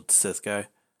old Sith guy.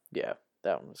 Yeah,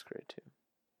 that one was great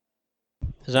too.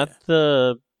 Is that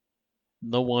the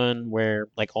one where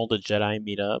like all the Jedi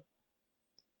meet up?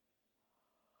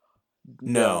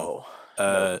 No.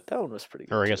 No, that one was pretty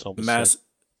good. Or I guess too. all the Mas- Sith.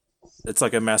 It's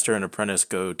like a master and apprentice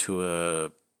go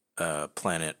to a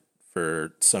planet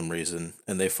for some reason,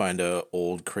 and they find a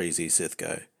old crazy Sith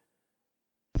guy.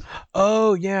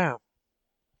 Oh yeah.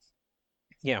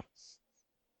 Yeah.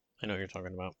 I know what you're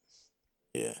talking about.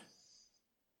 Yeah.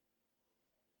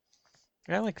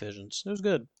 I like Visions. It was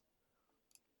good.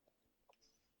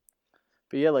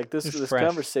 But yeah, like this It's fresh.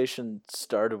 conversation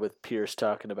started with Pierce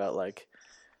talking about like,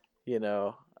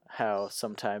 how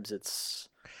sometimes it's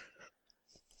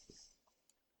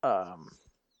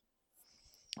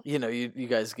you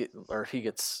guys get, or he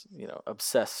gets,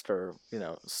 obsessed or,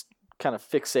 kind of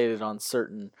fixated on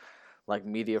certain like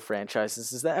media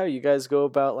franchises. Is that how you guys go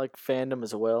about like fandom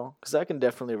as well? Because I can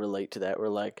definitely relate to that. Where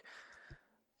like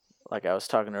I was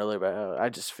talking earlier about how I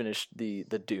just finished the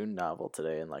Dune novel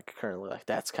today, and like currently like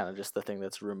that's kind of just the thing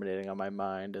that's ruminating on my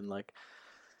mind, and like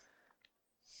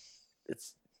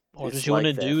it's What it's you want to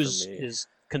like that do for is me.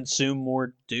 consume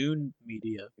more Dune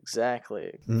media.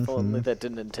 Exactly. If only Mhm. that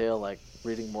didn't entail like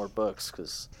reading more books,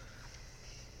 because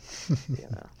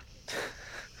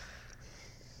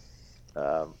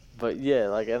but yeah,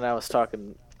 like, and I was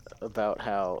talking about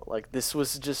how like this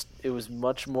was just, it was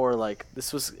much more like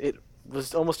it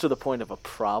was almost to the point of a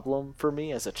problem for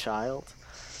me as a child,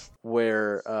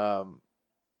 where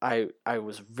I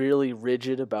was really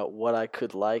rigid about what I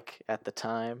could like at the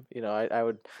time. I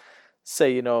would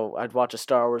say, I'd watch a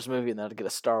Star Wars movie and then I'd get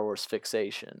a Star Wars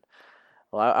fixation.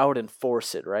 Well, I would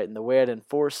enforce it, right? And the way I'd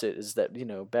enforce it is that,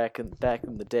 back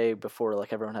in the day before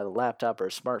like everyone had a laptop or a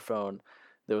smartphone,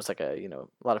 there was like a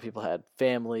lot of people had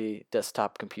family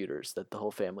desktop computers that the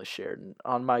whole family shared. And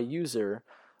on my user,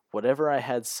 whatever I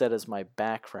had set as my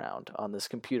background on this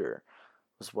computer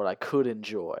was what I could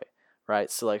enjoy, right?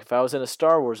 So like if I was in a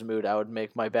Star Wars mood, I would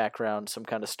make my background some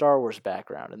kind of Star Wars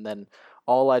background, and then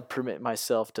all I'd permit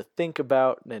myself to think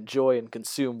about and enjoy and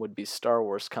consume would be Star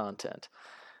Wars content.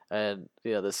 And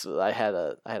I had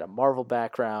a Marvel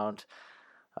background,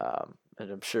 and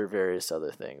I'm sure various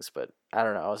other things, but I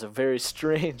don't know. I was a very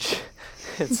strange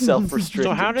and self-restricted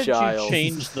So how did child. you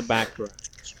change the background?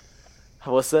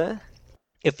 What's that?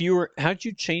 How'd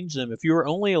you change them? If you were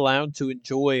only allowed to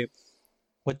enjoy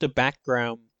what the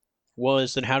background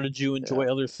was, then how did you enjoy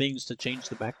other things to change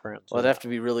the background? Well, I'd have to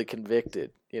be really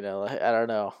convicted. I don't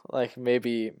know. Like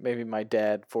maybe my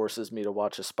dad forces me to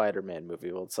watch a Spider-Man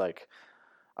movie. Well, it's like,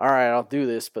 all right, I'll do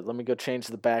this, but let me go change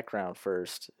the background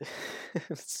first. Or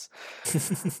That's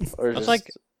just like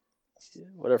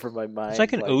whatever my mind. it's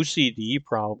like an OCD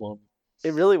problem.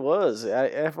 It really was.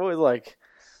 I've always like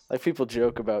people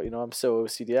joke about, I'm so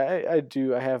OCD.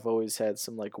 I have always had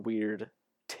some like weird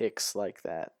tics like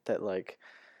that like,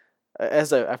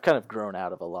 as I've kind of grown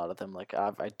out of a lot of them. Like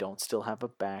I don't still have a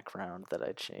background that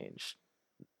I changed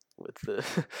with the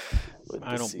with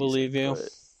I the don't season, believe you. but,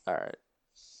 all right,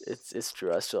 it's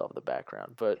true. I still have the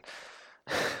background, but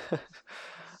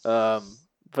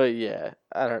but yeah,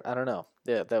 I don't know.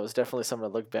 yeah, that was definitely something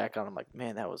to look back on. I'm like,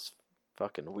 man, that was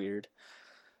fucking weird.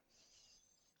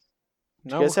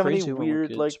 Do No, you guys we're have any crazy when we're weird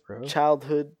kids, like bro.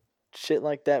 childhood shit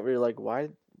like that where you're like, why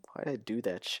did I do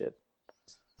that shit?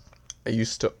 I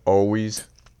used to always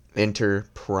enter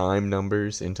prime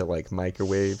numbers into like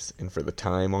microwaves and for the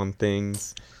time on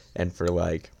things and for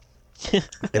like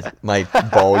if my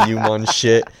volume on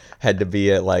shit had to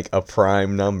be at like a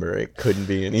prime number, it couldn't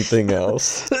be anything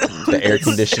else. The air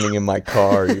conditioning in my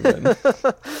car even.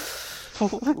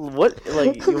 What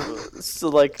like so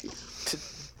like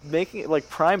making it like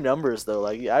prime numbers though,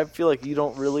 like I feel like you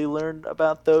don't really learn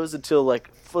about those until like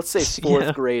let's say fourth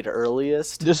Yeah. grade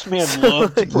earliest. This man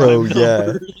loved prime Bro, yeah.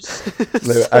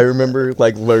 numbers. I remember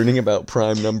like learning about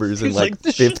prime numbers and He's like like,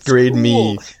 "This fifth shit's grade cool."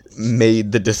 me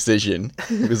made the decision.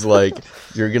 It was like,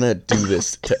 you're gonna do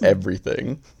this to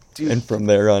everything. Dude. And from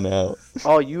there on out.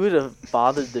 Oh, you would have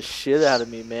bothered the shit out of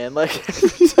me, man. Like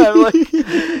every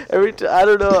time, I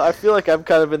don't know. I feel like I'm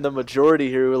kind of in the majority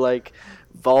here with like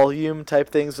volume type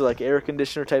things or like air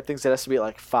conditioner type things that has to be at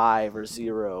like 5 or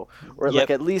 0 or like Yep.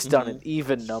 at least on an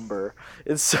even number.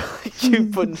 And so you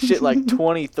putting shit like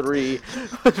 23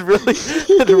 would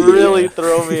really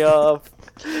throw me off.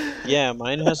 Yeah,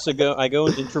 mine has to go. I go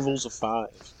in intervals of 5.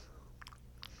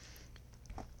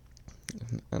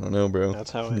 I don't know, bro.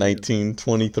 That's how I do.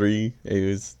 1923. It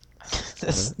was.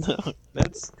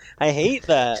 That's. I hate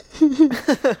that.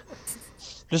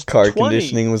 Just Car 20.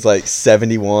 conditioning was like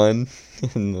 71.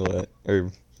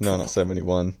 Or, no, not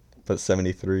 71, but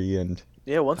 73. And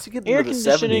Yeah, once you get Air into the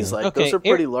conditioning- 70s, like okay, those are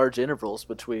pretty large intervals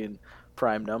between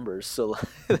prime numbers. So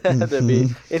like, that had to be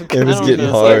It was I don't getting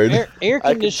know. hard. Air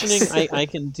I could- conditioning, I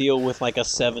can deal with like a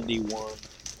 71.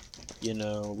 You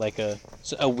know, like a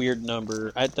weird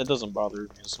number. That doesn't bother me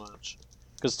as much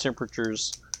because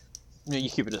temperatures. You know, you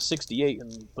keep it at 68 in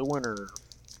the winter.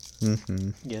 hmm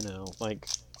You know, like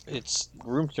it's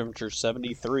room temperature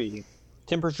 73.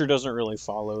 Temperature doesn't really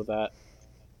follow that.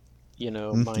 You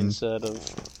know, mindset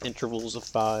of intervals of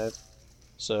 5.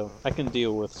 So I can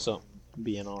deal with something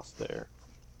being off there.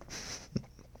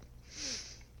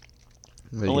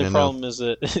 But Only yeah, no. problem is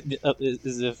that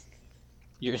is if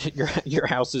your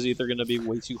house is either going to be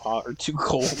way too hot or too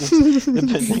cold,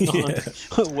 depending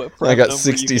on what. I prime got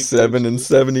number you can 67 go and to.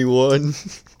 71.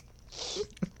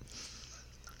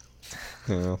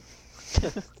 No.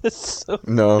 It's so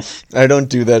No, I don't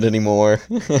do that anymore.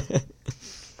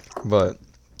 But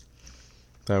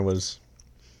that was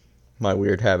my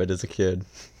weird habit as a kid.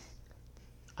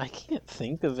 I can't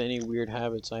think of any weird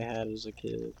habits I had as a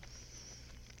kid.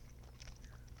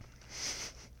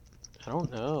 I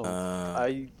don't know.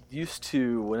 I used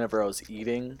to, whenever I was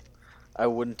eating, I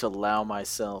wouldn't allow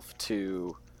myself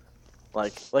to,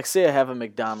 like say I have a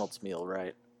McDonald's meal,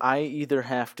 right? I either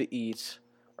have to eat,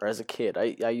 or as a kid,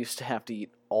 I used to have to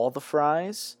eat all the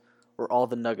fries or all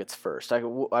the nuggets first. I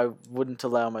wouldn't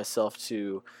allow myself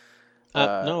to,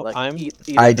 No, like I'm. eat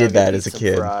I a did nugget, that eat as a some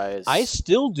kid. Fries. I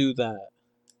still do that.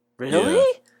 Really?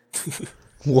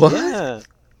 What? Yeah.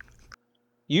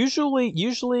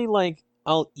 Usually, like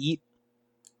I'll eat.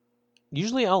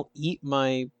 Usually, I'll eat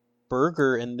my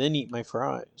burger and then eat my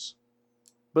fries.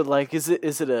 But like, is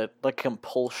it a like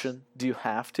compulsion? Do you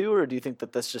have to, or do you think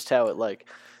that that's just how it like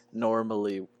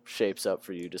normally shapes up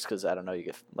for you? Just because I don't know, you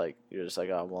get like you're just like,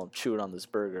 oh well, I'm chewing on this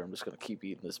burger. I'm just gonna keep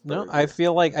eating this burger. No, I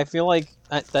feel like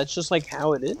that's just like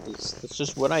how it is. That's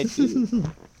just what I do.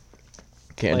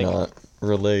 Cannot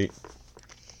relate.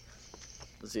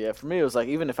 So, yeah, for me it was like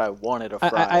even if I wanted a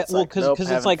fry, it's Well, like, nope, because it's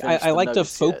haven't like finished I the like to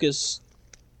nuggets yet. focus.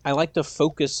 I like to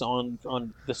focus on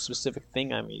the specific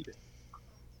thing I'm eating.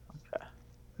 Okay.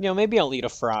 You know, maybe I'll eat a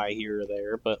fry here or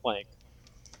there, but like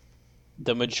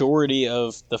the majority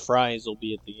of the fries will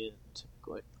be at the end,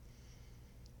 typically.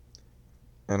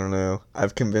 I don't know.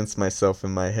 I've convinced myself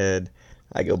in my head.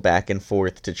 I go back and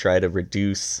forth to try to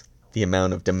reduce the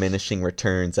amount of diminishing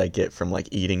returns I get from like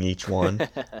eating each one.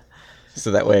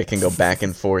 So that way I can go back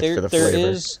and forth for the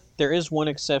flavor. There is one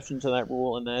exception to that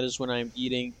rule, and that is when I'm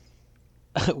eating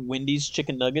Wendy's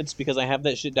chicken nuggets because I have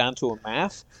that shit down to a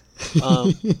math.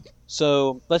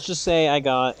 So let's just say I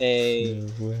got a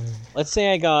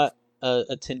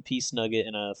 10-piece nugget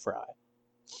and a fry.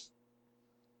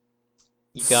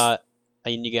 You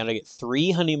gotta get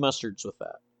 3 honey mustards with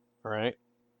that, all right?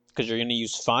 Because you're gonna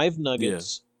use 5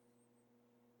 nuggets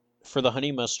for the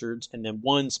honey mustards and then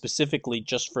 1 specifically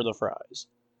just for the fries.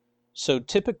 So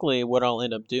typically, what I'll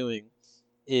end up doing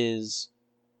is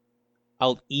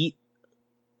I'll eat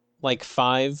like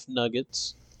 5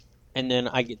 nuggets, and then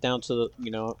I get down to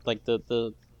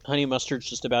the honey mustard's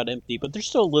just about empty, but there's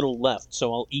still a little left,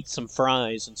 so I'll eat some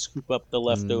fries and scoop up the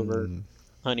leftover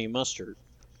honey mustard.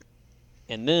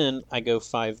 And then I go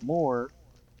 5 more,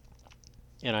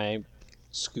 and I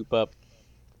scoop up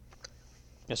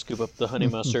the honey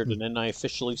mustard, and then I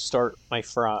officially start my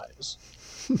fries.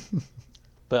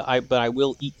 But I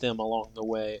will eat them along the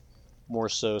way, more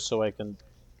so I can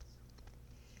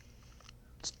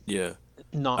Yeah.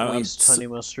 not I'm waste honey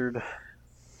mustard.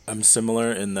 I'm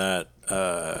similar in that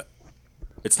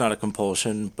it's not a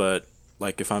compulsion, but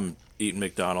like if I'm eating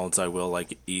McDonald's, I will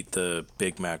like eat the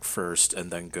Big Mac first and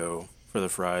then go for the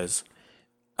fries.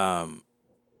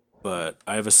 But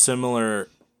I have a similar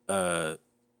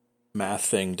math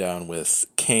thing down with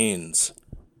Cane's,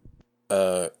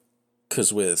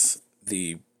 because with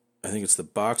I think it's the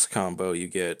box combo, you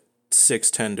get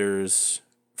 6 tenders,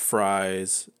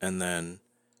 fries, and then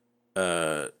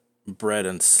bread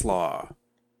and slaw,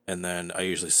 and then I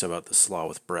usually sub out the slaw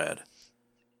with bread.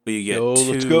 But you get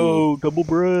two. Let's go double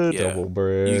bread. Yeah, Double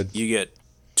bread. You get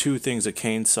 2 things of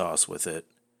cane sauce with it.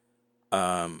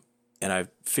 And I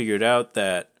figured out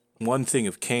that 1 thing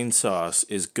of cane sauce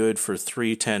is good for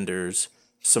 3 tenders,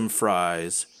 some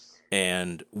fries,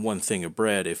 and 1 thing of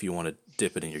bread if you want to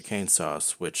dip it in your cane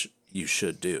sauce, which you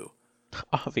should do.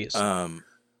 Obviously.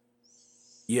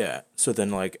 Yeah. So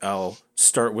then, like, I'll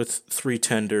start with 3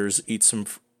 tenders, eat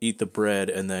the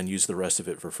bread, and then use the rest of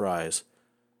it for fries.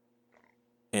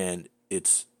 And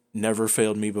it's never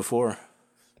failed me before.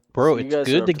 Bro, So you it's guys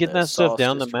are good up to to get that stuff sauce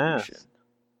down the math. distribution.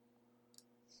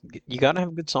 You gotta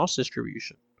have good sauce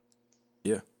distribution.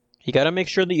 Yeah. You gotta make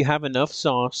sure that you have enough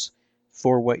sauce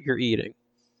for what you're eating.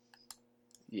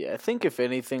 Yeah, I think if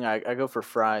anything, I go for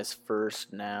fries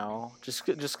first now, just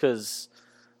because,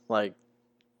 like,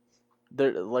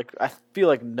 I feel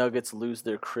like nuggets lose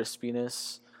their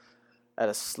crispiness at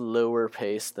a slower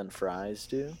pace than fries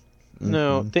do.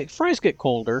 No, the fries get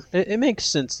colder. It makes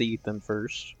sense to eat them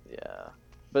first. Yeah,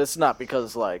 but it's not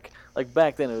because like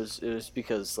back then it was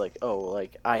because like, oh,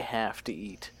 like I have to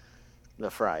eat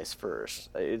the fries first.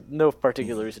 No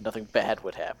particular reason, nothing bad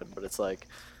would happen, but it's like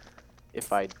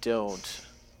if I don't,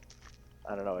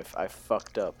 I don't know, if I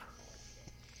fucked up.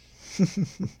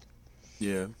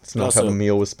 Yeah. It's not how the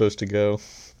meal was supposed to go.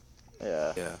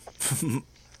 Yeah. Yeah.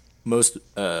 Most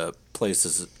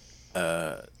places,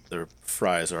 their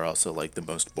fries are also like the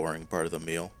most boring part of the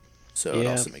meal, so it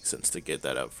Yeah. also makes sense to get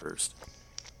that out first.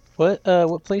 What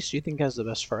place do you think has the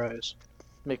best fries?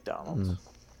 McDonald's.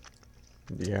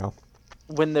 Yeah.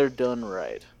 When they're done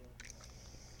right.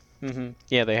 Mm-hmm.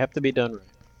 Yeah, they have to be done right.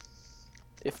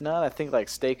 If not, I think like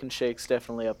Steak and Shake's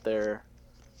definitely up there.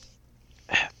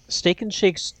 Steak and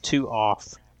Shake's too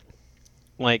off.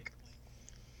 Like,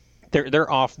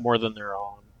 they're off more than they're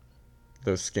on.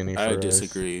 Those skinny fries. I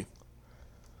disagree.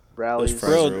 Rallies fries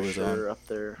are for always sure on. up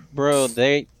there. Bro,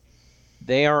 they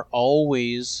are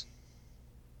always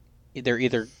they're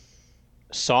either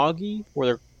soggy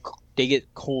or they get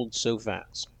cold so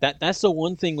fast. That's the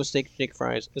one thing with Steak and Shake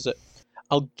fries is that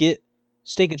I'll get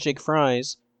Steak and Shake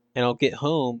fries and I'll get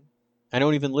home. I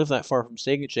don't even live that far from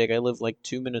Steak and Shake. I live like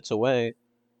 2 minutes away,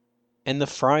 and the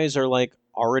fries are like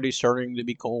already starting to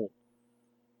be cold.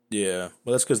 Yeah,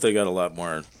 well, that's because they got a lot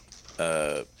more.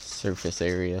 Surface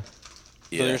area.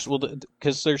 Yeah,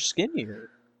 Because they're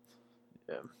skinnier.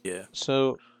 yeah.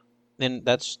 So, and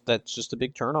that's just a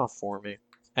big turnoff for me.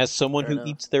 As someone Fair who enough.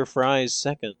 eats their fries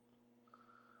second,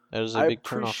 that is a I big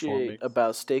turnoff for me. appreciate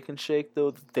about Steak and Shake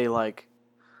though that they like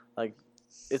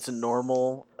it's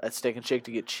normal at Steak and Shake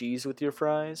to get cheese with your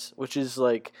fries, which is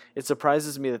like it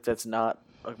surprises me that that's not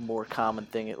a more common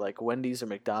thing at like Wendy's or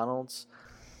McDonald's.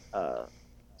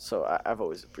 So I've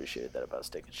always appreciated that about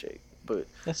Steak and Shake. But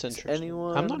That's interesting.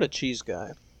 anyone I'm not a cheese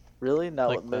guy. really not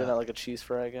like maybe that. not like a cheese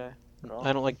fry guy at all?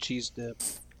 I don't like cheese dip.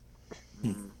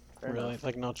 Fair Really, enough.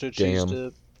 like nacho cheese Damn.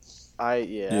 dip. I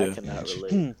Yeah. cannot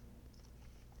relate.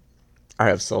 I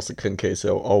have salsa con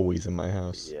queso always in my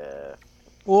house. Yeah.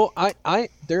 Well,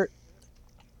 they're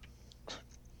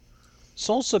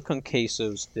salsa con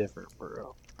queso's different,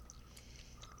 bro.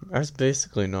 That's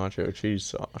basically nacho cheese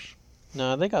sauce.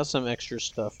 No, they got some extra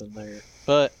stuff in there,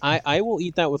 but I will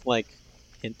eat that with like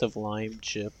hint of lime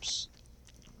chips.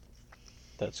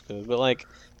 That's good, but like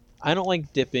I don't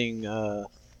like dipping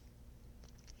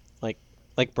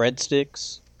like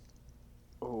breadsticks.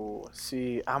 Oh,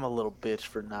 see, I'm a little bitch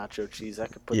for nacho cheese. I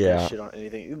could put Yeah. that shit on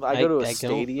anything. I go to a I don't-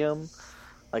 stadium,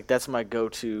 like that's my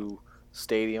go-to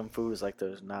stadium food is like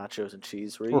those nachos and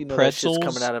cheese, where Or you know that shit's pretzels.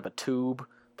 coming out of a tube,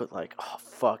 but like, oh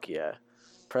fuck yeah,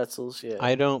 pretzels, yeah.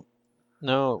 I don't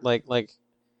know, like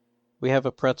we have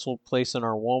a pretzel place in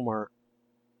our Walmart,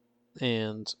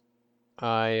 and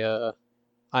I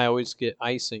always get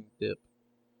icing dip.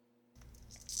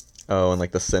 Oh, and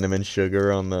like the cinnamon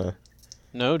sugar on the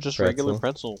No, just regular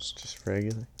pretzels. Just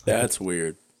regular. That's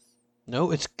weird.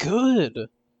 No, it's good.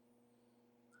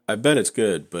 I bet it's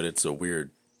good, but it's a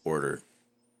weird order.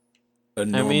 A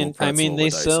normal pretzel they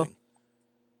with sell. icing.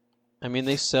 I mean,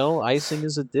 they sell icing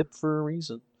as a dip for a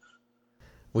reason.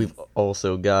 We've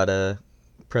also got a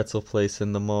pretzel place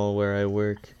in the mall where I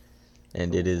work,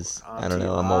 and it is, I don't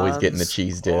know, I'm always getting the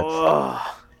cheese dip.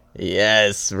 Oh,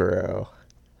 Yes, bro.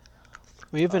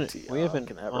 We have an Auntie we have Ann an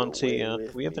can have her auntie way Ann,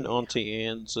 with we have an me. auntie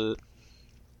Ann's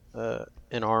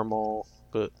in our mall,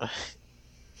 but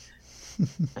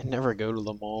I never go to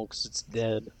the mall because it's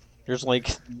dead. There's like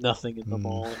nothing in the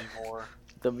mall anymore.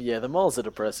 The mall's a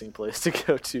depressing place to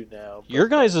go to now. Your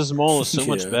but, guys' mall is so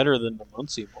much Yeah. better than the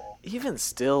Muncie Mall. even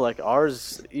still, like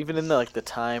ours, even in the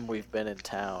time we've been in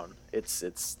town,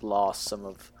 it's lost some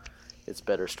of its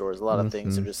better stores. A lot of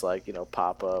things are just like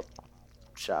pop up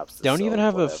shops. That They don't sell even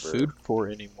have a whatever. food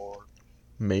court anymore.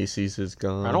 Macy's is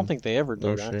gone. I don't think they ever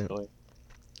no did shit. actually.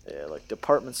 Yeah, like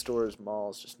department stores,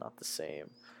 malls, just not the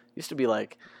same. Used to be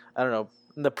like, I don't know,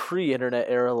 in the pre-internet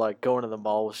era, like going to the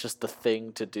mall was just the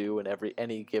thing to do in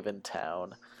any given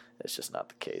town. It's just not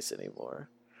the case anymore.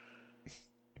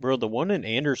 Bro, the one in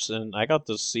Anderson, I got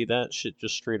to see that shit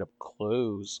just straight up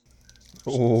close.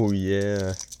 Oh,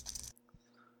 yeah.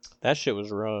 That shit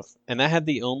was rough. And that had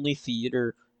the only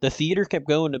theater. The theater kept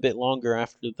going a bit longer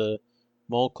after the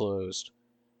mall closed.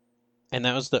 And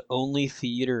that was the only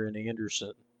theater in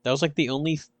Anderson. That was like the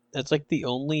only. That's like the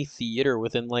only theater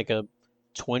within like a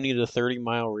 20 to 30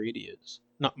 mile radius.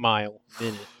 Not mile,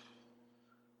 minute.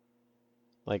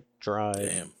 Like drive.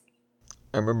 Damn.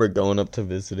 I remember going up to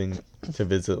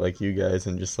visit like you guys,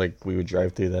 and just like we would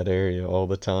drive through that area all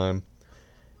the time,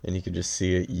 and you could just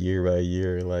see it year by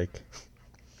year, like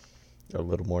a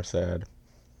little more sad.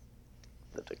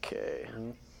 The decay.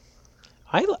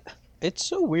 It's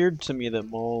so weird to me that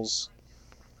malls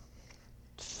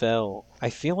fell. I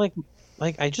feel like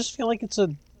I just feel like it's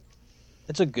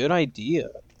a good idea.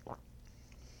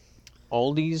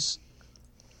 All these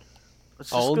It's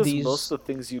just all because these most of the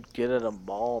things you'd get at a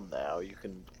mall now, you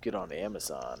can get on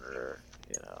Amazon or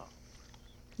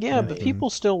yeah, but people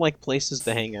still like places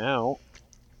to hang out.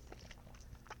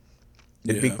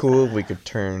 It'd be Yeah. cool if we could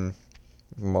turn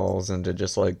malls into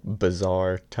just like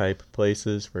bazaar type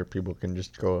places where people can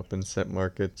just go up and set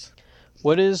markets.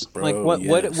 What is like Bro, what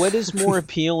yes. is more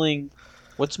appealing?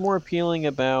 What's more appealing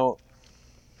about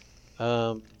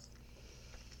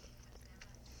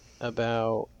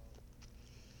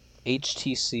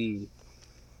HTC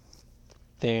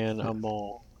than a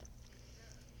mall?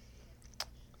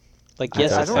 Like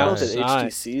yes, I it's don't know that outside.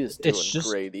 HTC is It's doing just-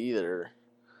 great either.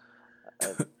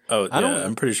 Oh, I don't yeah, know.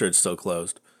 I'm pretty sure it's still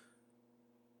closed.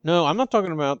 No, I'm not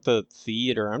talking about the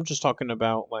theater. I'm just talking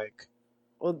about like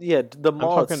Well, yeah, the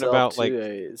mall talking itself about, too. like-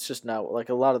 It's just not like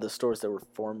a lot of the stores that were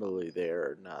formerly there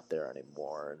are not there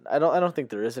anymore. And I don't think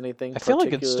there is anything. I feel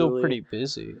like it's still particularly, pretty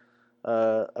busy.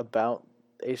 about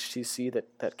HTC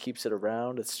that keeps it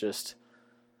around. It's just,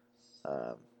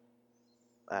 I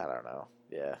don't know.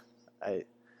 Yeah, I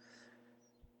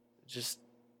just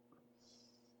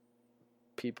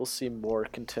people seem more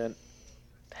content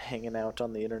hanging out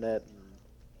on the internet,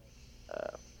 and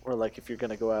or like if you're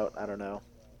gonna go out, I don't know,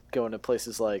 going to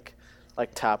places like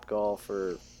Top Golf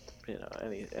or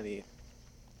any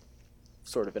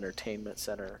sort of entertainment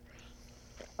center.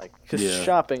 Like, because Yeah.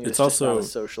 shopping It's is just not also- a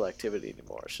social activity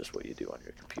anymore. It's just what you do on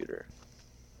your computer.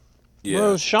 Yeah,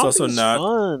 Bro, it's shopping's also not.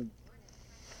 fun.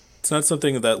 It's not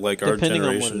something that like our Depending on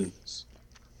what generation it is.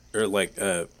 or like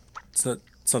it's not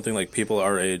something like people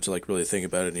our age like really think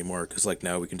about it anymore, because like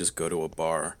now we can just go to a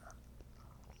bar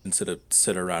instead of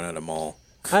sit around at a mall.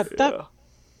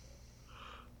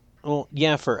 Well,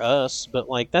 yeah, for us, but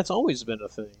like that's always been a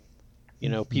thing. You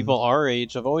know, people our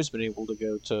age have always been able to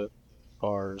go to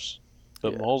bars,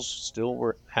 but Yeah. malls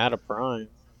still had a prime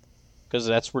because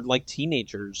that's where like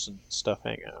teenagers and stuff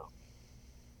hang out.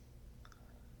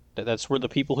 That's where the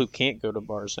people who can't go to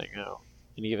bars hang out,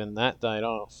 and even that died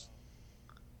off.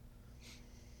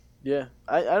 Yeah,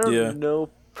 I don't Yeah. know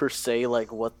per se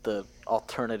like what the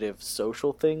alternative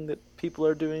social thing that people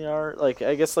are doing are. Like,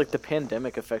 I guess like the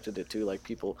pandemic affected it too. Like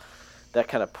people that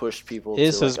kind of pushed people.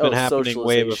 This to, has like, been happening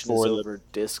way socialization before is the- over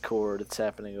Discord. It's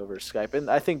happening over Skype, and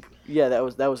I think that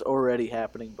was already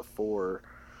happening before.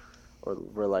 Or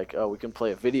we're like, oh, we can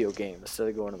play a video game instead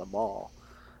of going to the mall.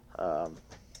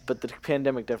 But the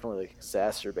pandemic definitely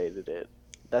exacerbated it.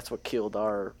 That's what killed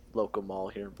our local mall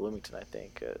here in Bloomington, I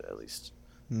think, at least.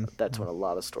 That's when a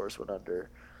lot of stores went under.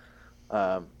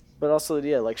 But also,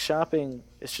 yeah, like shopping,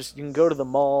 it's just you can go to the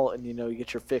mall and you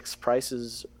get your fixed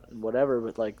prices and whatever,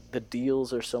 but like the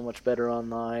deals are so much better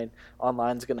online.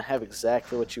 Online's gonna have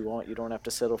exactly what you want. You don't have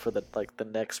to settle for the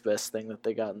next best thing that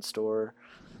they got in store.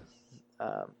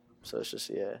 So it's just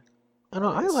I don't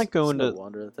know. I it's, like going it's no to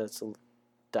wonder that that's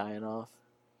dying off.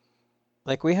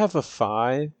 like we have a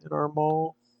Fi in our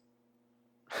mall.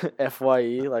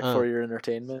 FYE, like for your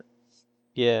entertainment.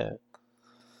 Yeah.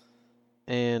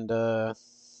 And like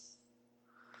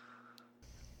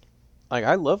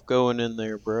I love going in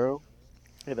there, bro.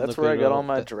 Hey, that's Look where I at got all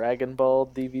my Dragon Ball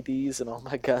DVDs and all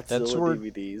my Godzilla where-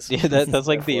 DVDs. Yeah, that's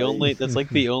like the FYE. only that's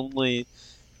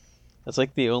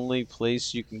like the only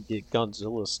place you can get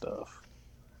Godzilla stuff.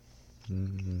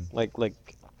 Mm. Like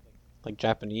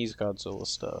Japanese Godzilla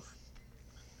stuff.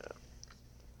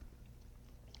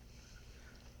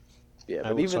 Yeah, I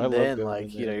but would- so I even love then, going like, in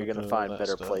you know, there you're and gonna looking at all find that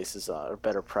better stuff. places on or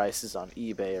better prices on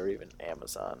eBay or even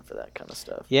Amazon for that kind of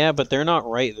stuff. Yeah, but they're not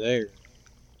right there.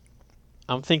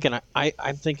 I'm thinking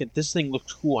I'm thinking this thing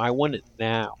looks cool. I want it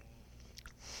now.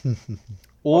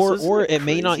 Also, isn't Or it it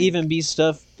may not crazy? even be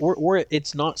stuff or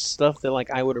it's not stuff that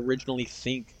like I would originally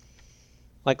think.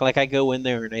 Like I go in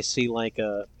there and I see I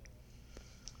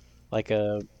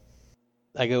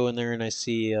go in there and I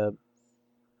see a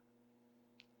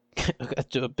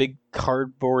big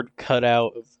cardboard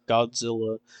cutout of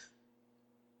Godzilla.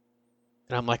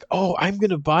 And I'm like, "Oh, I'm going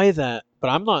to buy that." But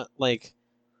I'm not like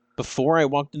before I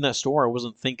walked in that store, I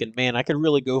wasn't thinking, "Man, I could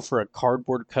really go for a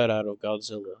cardboard cutout of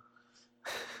Godzilla."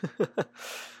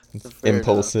 Fair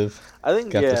Impulsive. enough. I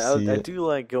think Got to yeah, see I it. do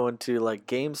like going to like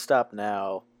GameStop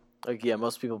now. Like yeah,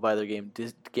 most people buy their games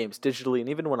digitally, and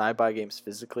even when I buy games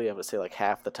physically, I would say like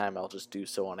half the time I'll just do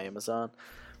so on Amazon.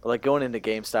 But like going into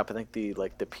GameStop, I think the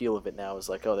appeal of it now is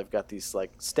like, oh, they've got these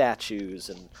like statues,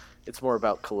 and it's more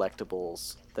about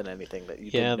collectibles than anything that you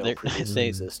Yeah, didn't know they're- previously they-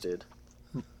 existed.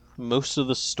 Most of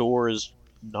the store is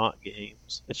not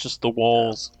games. It's just the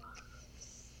walls.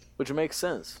 Which makes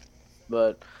sense.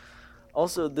 But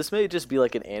also, this may just be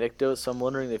like an anecdote, so I'm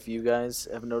wondering if you guys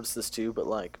have noticed this too, but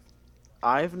like,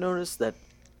 I've noticed that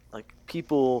like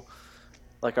people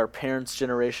like our parents'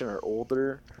 generation or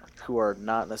older who are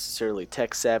not necessarily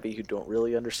tech savvy, who don't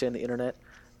really understand the internet,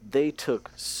 they took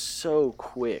so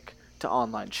quick to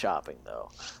online shopping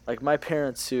though. Like my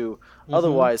parents who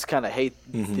otherwise kind of hate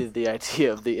the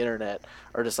idea of the internet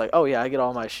are just like, oh yeah, I get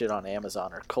all my shit on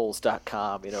Amazon or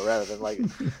Kohl's.com, you know, rather than like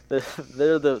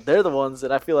they're the ones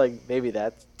that I feel like maybe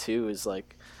that too is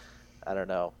like, I don't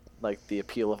know, like the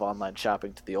appeal of online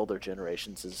shopping to the older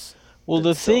generations is Well,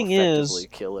 the it's so thing is,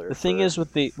 effectively killer the thing for is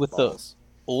with the malls.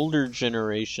 older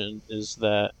generation is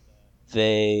that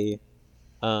they,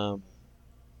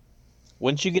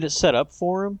 once you get it set up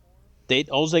for them,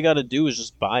 all they got to do is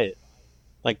just buy it.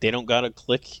 Like they don't got to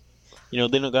click, they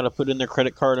don't got to put in their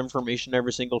credit card information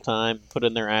every single time, put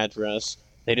in their address.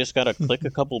 They just got to click a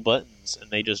couple buttons and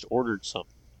they just ordered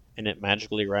something, and it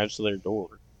magically arrives to their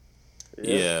door.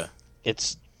 Yeah.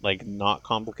 It's like not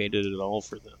complicated at all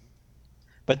for them.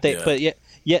 But they,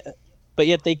 Yeah. but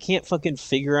yet they can't fucking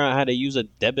figure out how to use a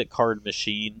debit card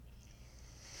machine.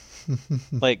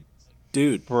 Like,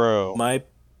 Dude, bro,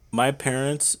 my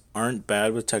parents aren't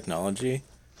bad with technology,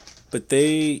 but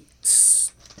they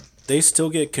still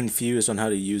get confused on how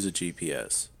to use a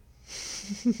GPS.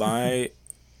 I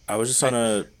was just on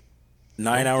a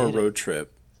 9-hour get it. road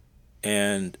trip,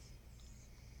 and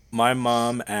my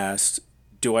mom asked,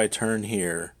 "Do I turn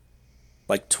here?"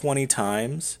 like 20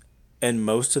 times, and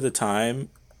most of the time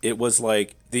it was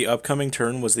like the upcoming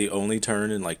turn was the only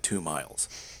turn in like 2 miles.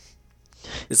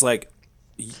 It's like,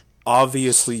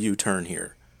 obviously you turn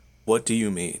here. What do you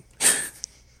mean?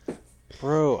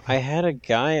 bro, I had a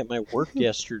guy at my work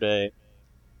yesterday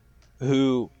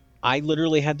who I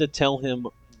literally had to tell him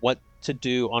what to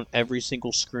do on every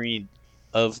single screen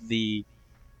of the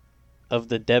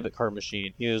debit card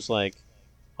machine. He was like,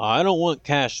 "I don't want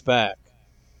cash back.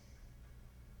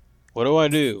 What do I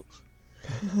do?"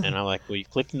 And I'm like, "Well, you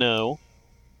click no."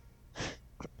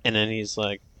 And then he's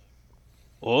like,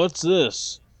 "Well, what's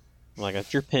this?" I'm like,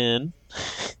 "That's your PIN."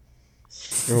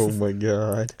 Oh my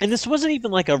god. And this wasn't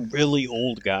even like a really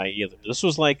old guy either. This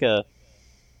was like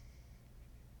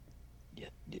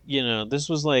this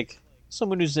was like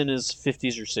someone who's in his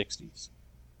 50s or 60s.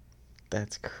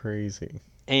 That's crazy.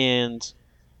 And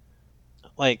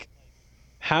like,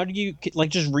 how do you like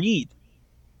just read?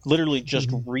 Literally just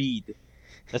read.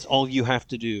 That's all you have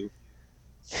to do.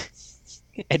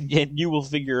 and you will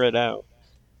figure it out.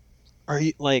 Are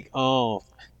you like, oh,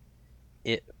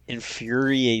 it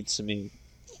infuriates me.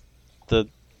 The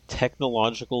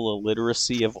technological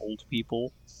illiteracy of old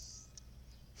people.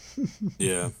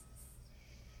 Yeah.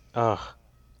 Ugh.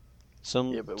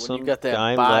 Yeah, but when some you got that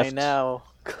guy buy left, now,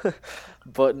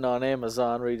 button on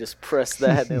Amazon where you just press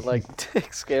that and it like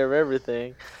takes care of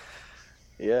everything.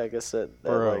 Yeah, I guess that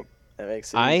Bro, like that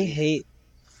makes it I easy.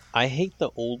 hate the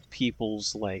old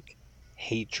people's like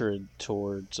hatred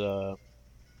towards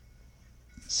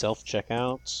self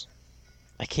checkouts.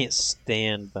 I can't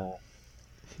stand that.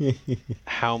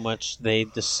 How much they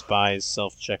despise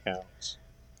self checkouts.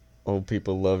 Old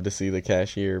people love to see the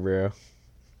cashier, bro.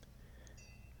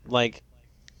 Like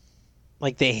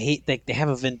they hate they have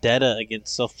a vendetta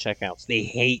against self checkouts. They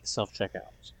hate self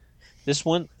checkouts. This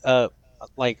one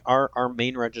like our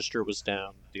main register was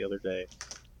down the other day,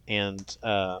 and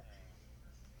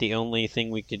the only thing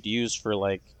we could use for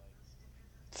like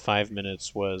 5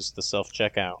 minutes was the self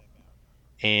checkout.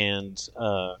 And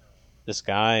this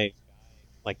guy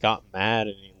like got mad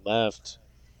and he left,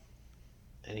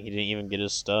 and he didn't even get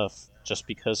his stuff just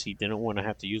because he didn't want to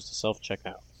have to use the self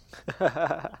checkout.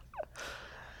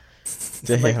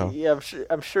 Like, Damn. yeah,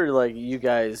 I'm sure like you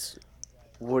guys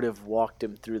would have walked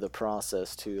him through the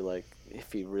process too, like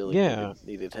if he really Yeah.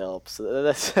 needed help. So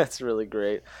that's really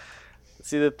great.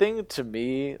 See, the thing to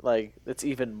me, like, that's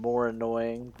even more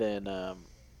annoying than,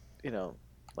 you know,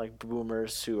 like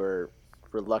boomers who are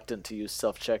reluctant to use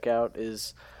self checkout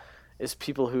is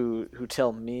people who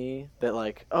tell me that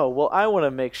like, oh well, I want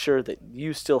to make sure that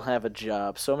you still have a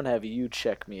job, so I'm gonna have you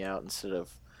check me out instead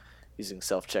of using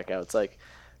self checkout. It's like,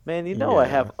 man, you know, I Yeah.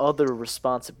 have other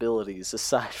responsibilities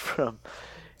aside from,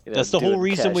 That's the whole doing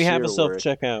reason we have a cashier self work.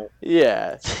 checkout.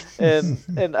 Yeah,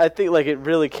 and I think like it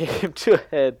really came to a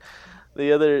head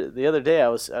the other day. I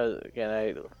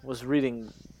was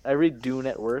reading. I read Dune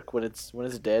at work when it's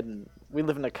dead, and we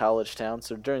live in a college town,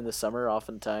 so during the summer,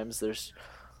 oftentimes there's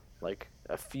like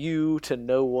a few to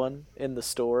no one in the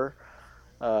store,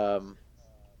 um,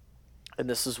 and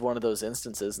this is one of those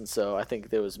instances. And so I think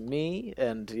there was me,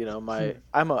 and my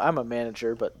I'm a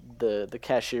manager, but the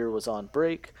cashier was on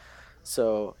break,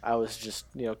 so I was just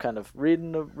kind of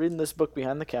reading this book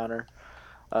behind the counter,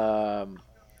 um,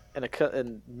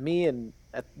 and me and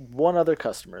one other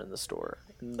customer in the store.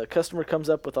 And the customer comes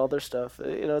up with all their stuff.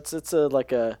 It's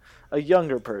a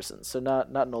younger person, so not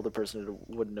an older person who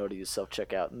wouldn't know to use self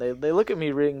checkout. And they look at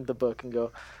me reading the book and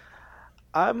go,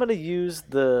 "I'm gonna use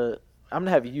the I'm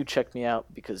gonna have you check me out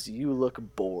because you look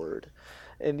bored."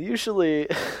 And usually,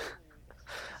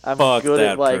 I'm Fuck good at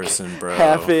that like person, bro.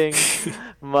 having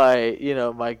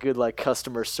my good like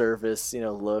customer service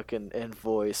look and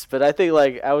voice. But I think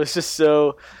like I was just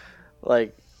so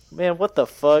like, man, what the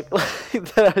fuck?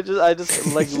 Like, that I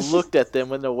just like looked at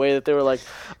them in a way that they were like,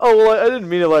 oh well, I didn't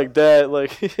mean it like that.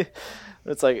 Like,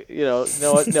 it's like, no,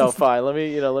 no, fine. Let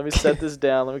me set this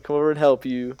down. Let me come over and help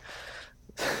you.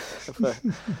 But,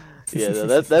 yeah, no,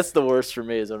 that's the worst for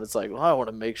me is when it's like, well, I want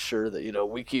to make sure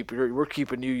that we're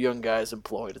keeping you young guys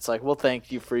employed. It's like, well,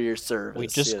 thank you for your service. We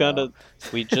just got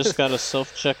a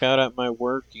self checkout at my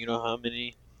work. You know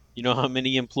how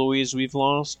many employees we've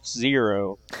lost?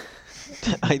 0.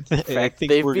 In I fact, think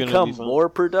they've we're gonna become be fine. more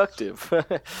productive.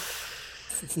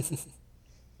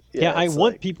 Yeah, I it's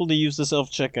want like people to use the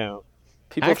self checkout.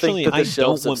 people Actually, think that I the don't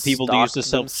shelves have want people to use the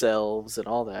stocked self. themselves and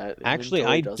all that. Actually,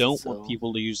 Inventory I doesn't don't want sell.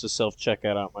 people to use the self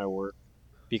checkout at my work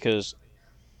because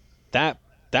that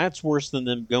that's worse than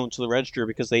them going to the register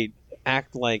because they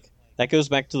act like that goes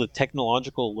back to the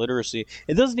technological literacy.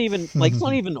 It doesn't even like it's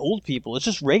not even old people. It's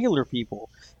just regular people.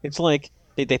 It's like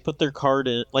they put their card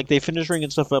in, like they finish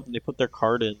ringing stuff up and they put their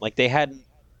card in, like they hadn't,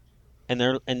 and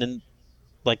then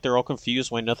like they're all confused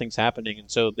why nothing's happening,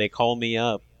 and so they call me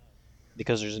up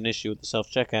because there's an issue with the self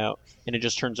checkout, and it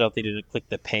just turns out they didn't click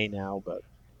the pay now, but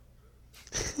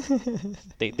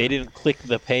they didn't click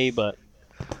the pay button.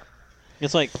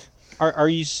 It's like, are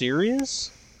you serious?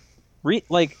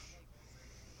 Like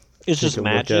it's Take just a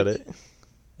magic. look at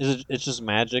it. It's just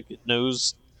magic. It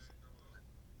knows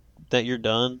that you're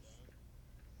done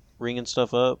ringing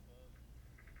stuff up.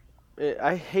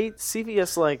 I hate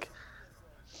CVS.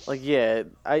 Yeah,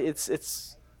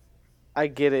 I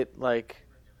get it. Like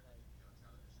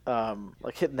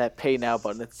hitting that pay now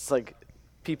button. It's like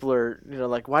people are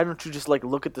like, why don't you just like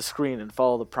look at the screen and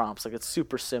follow the prompts? Like, it's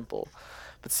super simple.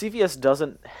 But CVS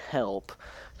doesn't help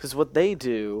because what they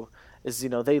do is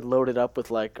they load it up with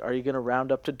like, are you going to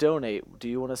round up to donate? Do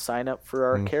you want to sign up for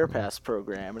our Care Pass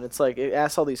program? And it's like it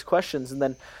asks all these questions, and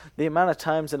then the amount of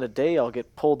times in a day I'll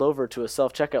get pulled over to a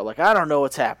self checkout like, I don't know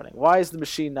what's happening. Why is the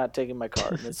machine not taking my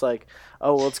card? And it's like,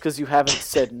 oh well, it's because you haven't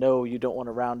said no, you don't want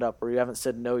to round up, or you haven't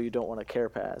said no, you don't want a Care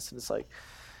Pass. And it's like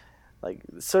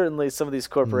certainly some of these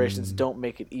corporations don't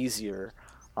make it easier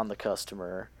on the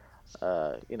customer.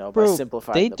 By Bro,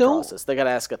 simplifying they the don't. process. They got to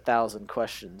ask 1,000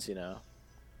 questions.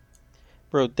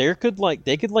 Bro, they could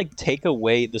take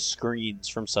away the screens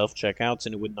from self checkouts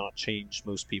and it would not change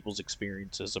most people's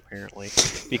experiences apparently,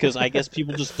 because I guess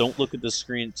people just don't look at the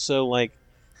screen. So like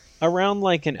around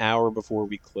like an hour before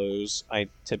we close,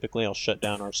 I'll shut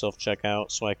down our self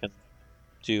checkout so I can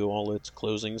do all its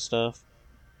closing stuff.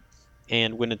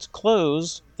 And when it's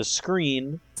closed, the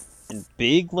screen in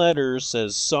big letters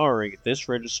says, "Sorry, this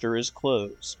register is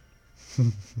closed."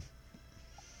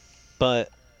 But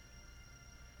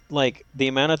like the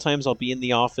amount of times I'll be in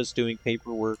the office doing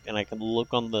paperwork and I can I'll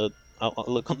look on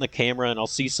the camera and I'll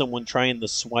see someone trying to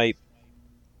swipe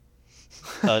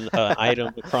an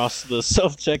item across the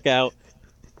self checkout,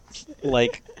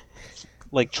 like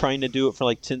trying to do it for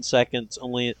like 10 seconds,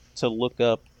 only to look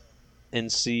up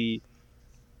and see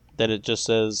that it just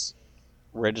says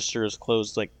register is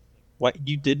closed. Like, what?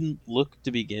 You didn't look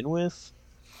to begin with?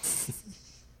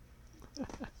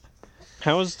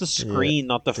 How is the screen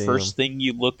not the first thing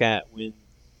you look at when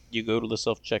you go to the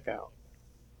self checkout?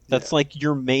 That's like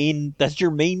your main. That's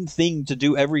your main thing to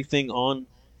do everything on.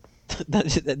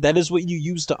 That is what you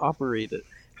use to operate it.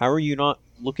 How are you not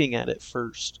looking at it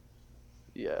first?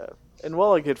 Yeah, and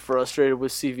while I get frustrated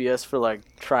with CVS for like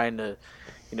trying to,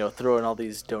 throw in all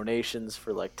these donations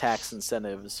for like tax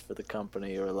incentives for the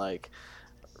company, or like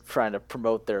trying to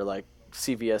promote their like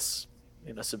CVS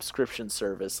subscription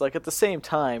service, like at the same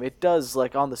time it does,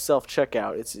 like on the self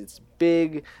checkout, it's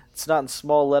big, it's not in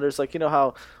small letters, like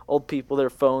how old people, their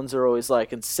phones are always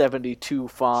like in 72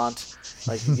 font,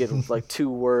 like you get like 2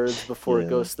 words before it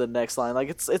goes to the next line, like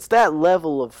it's that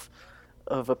level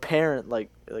of apparent,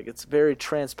 like it's very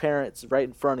transparent, it's right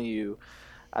in front of you,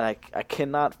 and I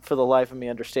cannot for the life of me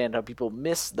understand how people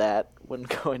miss that when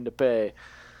going to pay.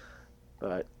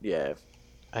 But yeah,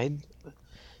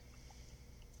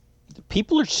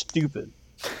 people are stupid.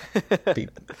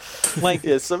 Like,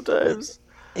 yeah, sometimes.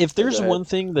 If there's one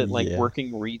thing that like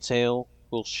working retail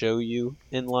will show you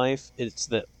in life, it's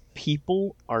that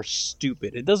people are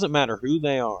stupid. It doesn't matter who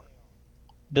they are.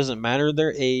 It doesn't matter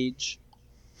their age.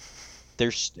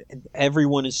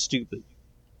 Everyone is stupid.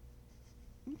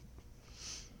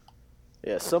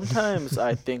 Yeah, sometimes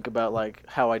I think about like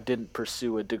how I didn't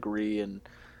pursue a degree in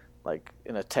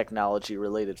a technology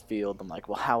related field. I'm like,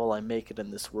 well, how will I make it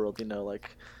in this world?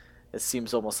 Like it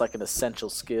seems almost like an essential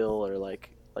skill, or like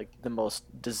the most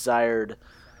desired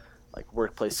like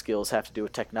workplace skills have to do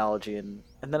with technology, and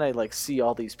then I like see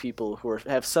all these people who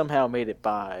have somehow made it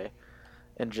by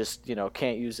and just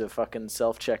can't use a fucking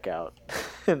self checkout.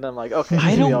 And I'm like, okay,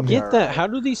 I don't get that. Right. How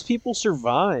do these people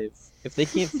survive if they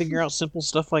can't figure out simple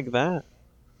stuff like that?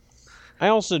 I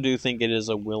also do think it is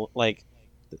a will, like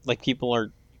people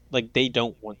are like they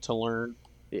don't want to learn.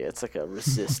 Yeah, it's like a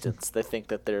resistance. They think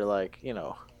that they're like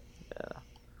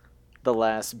the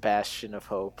last bastion of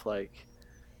hope, like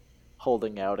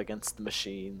holding out against the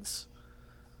machines,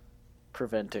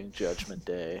 preventing Judgment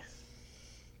Day.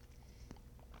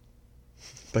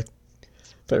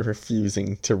 By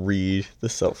refusing to read the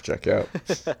self checkout.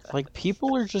 Like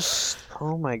people are just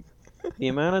the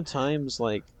amount of times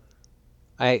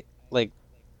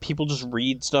people just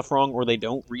read stuff wrong, or they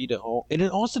don't read at all. And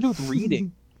it all has to do with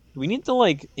reading. We need to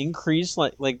like increase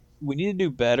like we need to do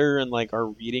better in like our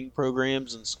reading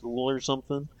programs in school or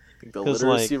something. Think the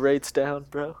literacy rate's down,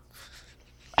 bro?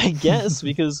 I guess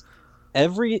because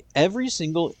every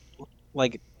single,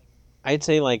 like, I'd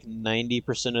say like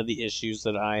 90% of the issues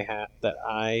that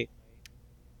I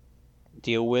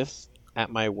deal with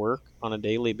at my work on a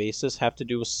daily basis have to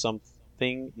do with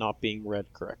something not being read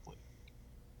correctly.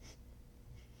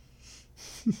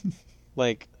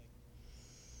 Like,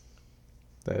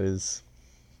 that is...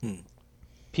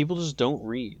 people just don't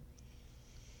read.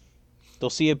 They'll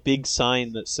see a big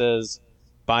sign that says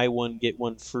buy one get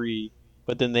one free,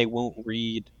 but then they won't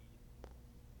read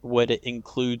what it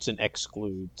includes and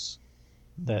excludes.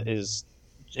 That is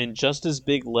in just as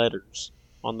big letters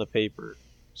on the paper. It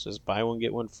says buy one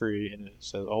get one free, and it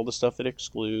says all the stuff it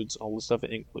excludes, all the stuff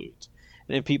it includes.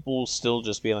 And then people will still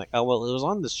just be like, oh well, it was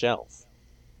on the shelf.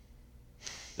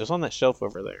 It was on that shelf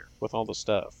over there with all the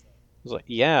stuff. It's like,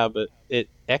 yeah, but it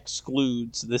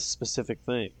excludes this specific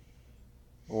thing.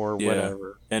 Or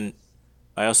whatever. And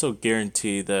I also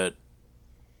guarantee that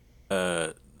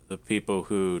the people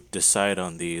who decide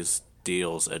on these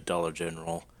deals at Dollar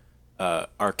General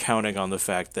are counting on the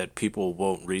fact that people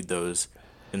won't read those,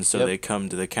 and so they come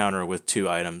to the counter with 2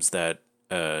 items that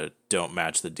don't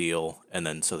match the deal, and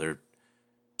then so they're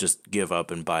just give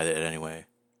up and buy it anyway.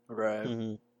 Right.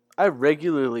 Mm-hmm. I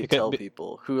regularly tell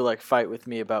people who like fight with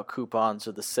me about coupons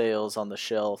or the sales on the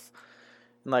shelf,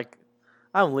 and like,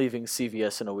 I'm leaving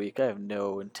CVS in a week. I have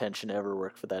no intention to ever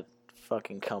work for that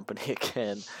fucking company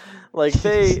again. Like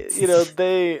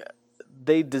they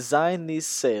design these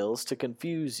sales to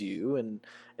confuse you and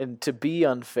to be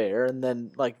unfair, and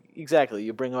then like exactly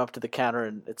you bring them up to the counter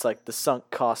and it's like the sunk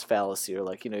cost fallacy, or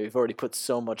like you've already put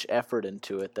so much effort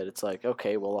into it that it's like,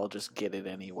 okay, well I'll just get it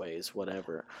anyways,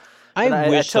 whatever. And I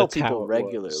wish tell that's how people it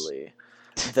regularly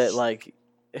that like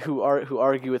who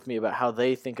argue with me about how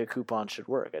they think a coupon should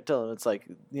work. I tell them it's like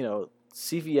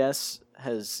CVS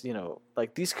has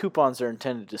like these coupons are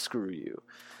intended to screw you.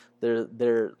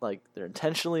 They're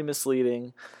intentionally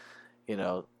misleading. They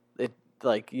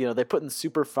put in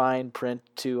super fine print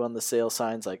too on the sale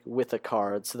signs, like with a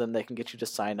card, so then they can get you to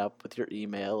sign up with your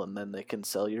email, and then they can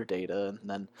sell your data,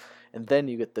 and then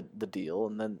you get the deal.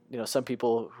 And then some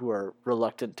people who are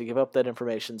reluctant to give up that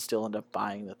information still end up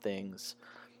buying the things.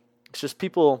 It's just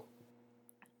people.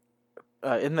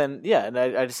 And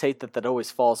I just hate that always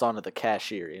falls onto the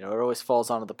cashier. It always falls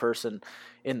onto the person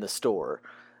in the store.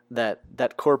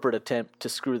 That corporate attempt to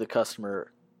screw the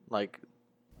customer, like,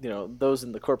 those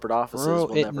in the corporate offices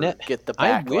will never get the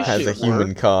backlash. Has a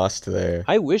human cost there.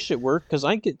 I wish it worked, because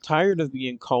I get tired of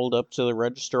being called up to the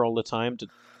register all the time to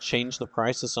change the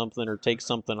price of something or take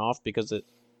something off because it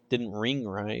didn't ring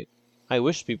right. I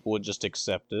wish people would just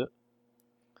accept it.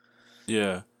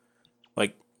 Yeah.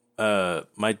 Like,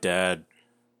 my dad,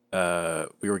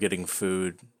 we were getting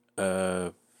food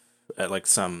at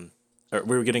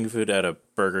we were getting food at a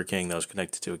Burger King that was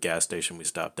connected to a gas station we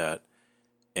stopped at,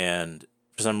 and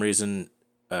for some reason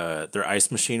their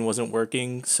ice machine wasn't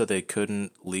working, so they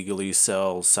couldn't legally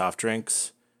sell soft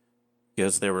drinks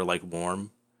because they were like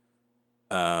warm.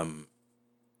 So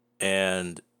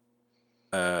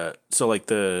like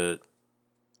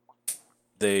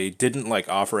they didn't like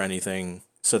offer anything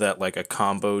so that like a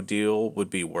combo deal would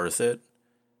be worth it,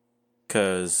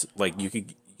 because like you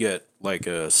could get like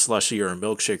a slushie or a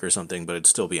milkshake or something, but it'd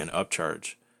still be an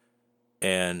upcharge.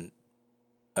 And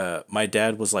my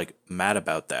dad was like mad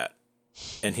about that,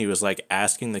 and he was like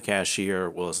asking the cashier,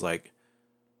 was like,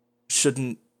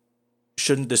 shouldn't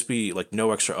this be like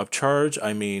no extra upcharge?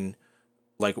 I mean,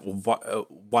 like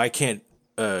why can't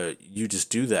you just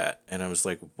do that? And I was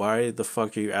like, why the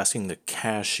fuck are you asking the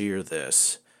cashier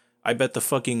this? I bet the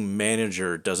fucking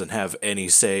manager doesn't have any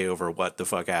say over what the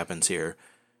fuck happens here.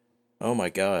 Oh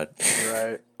my god.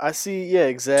 Right. I see. Yeah,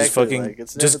 exactly. Just fucking like,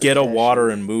 it's just get a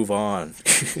water and move on.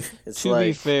 To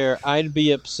be fair, I'd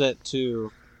be upset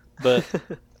too, but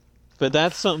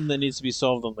that's something that needs to be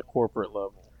solved on the corporate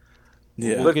level.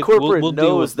 Yeah. The corporate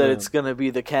knows that it's going to be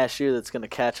the cashier that's going to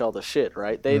catch all the shit,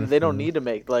 right? They don't need to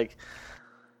make like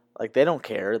they don't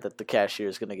care that the cashier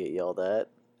is going to get yelled at,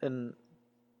 and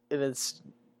it's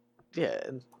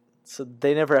and so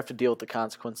they never have to deal with the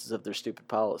consequences of their stupid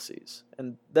policies.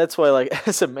 And that's why, like,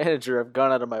 as a manager, I've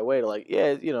gone out of my way to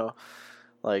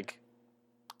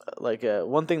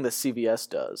one thing that CVS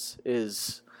does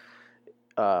is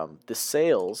the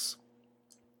sales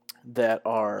that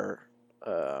are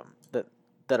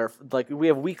that are like, we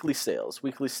have weekly sales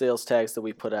tags that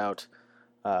we put out,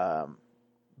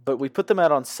 but we put them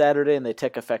out on Saturday and they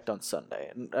take effect on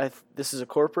Sunday. And this is a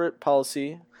corporate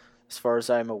policy, as far as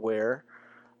I'm aware.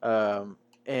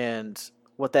 And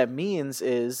what that means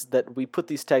is that we put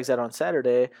these tags out on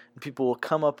Saturday, and people will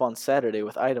come up on Saturday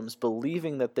with items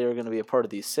believing that they're going to be a part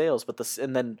of these sales,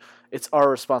 and then it's our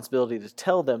responsibility to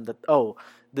tell them that, oh,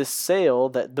 this sale,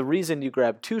 that the reason you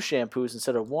grab 2 shampoos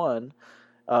instead of 1,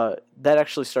 that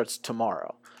actually starts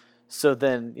tomorrow. So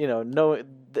then,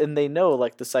 and they know,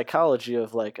 like, the psychology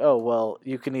of, like, oh, well,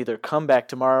 you can either come back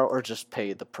tomorrow or just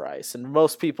pay the price. And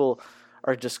most people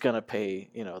are just going to pay,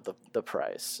 the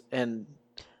price. And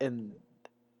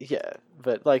yeah,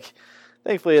 but, like,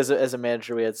 thankfully as a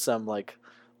manager, we had some, like,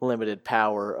 limited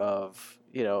power of,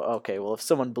 okay, well, if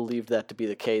someone believed that to be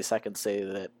the case, I can say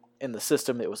that in the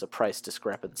system it was a price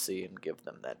discrepancy and give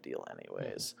them that deal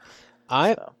anyways.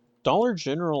 Dollar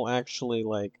General actually,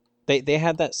 like, they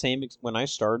had that same, when I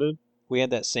started, we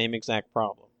had that same exact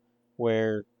problem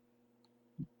where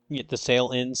the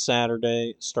sale ends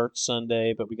Saturday, starts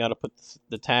Sunday, but we got to put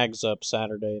the tags up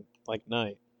Saturday, like,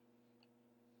 night.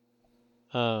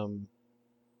 And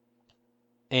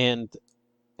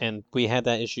we had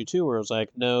that issue too, where it was like,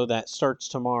 no, that starts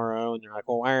tomorrow, and they're like,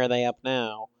 well, why are they up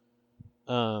now?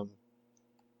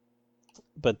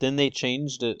 But then they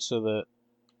changed it so that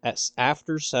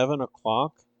after 7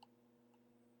 o'clock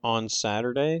on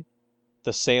Saturday,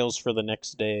 the sales for the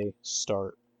next day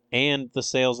start. And the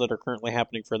sales that are currently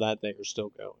happening for that day are still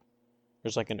going.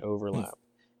 There's like an overlap.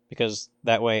 Because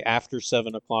that way, after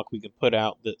 7 o'clock, we can put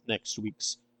out the next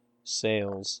week's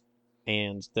sales,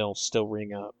 and they'll still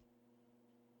ring up.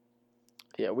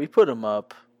 Yeah, we put them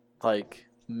up, like,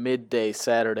 midday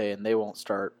Saturday, and they won't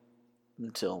start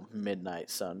until midnight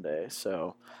Sunday.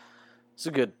 So it's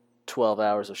a good 12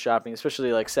 hours of shopping,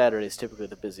 especially like Saturday is typically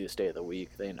the busiest day of the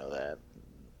week. They know that.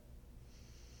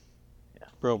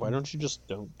 Bro, why don't you just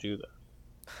don't do that?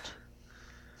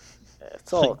 Yeah,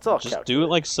 it's all Just calculated. do it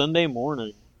like Sunday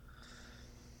morning.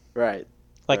 Right.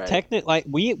 Like Right. like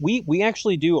we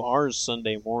actually do ours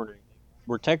Sunday morning.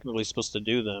 We're technically supposed to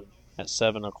do them at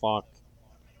 7 o'clock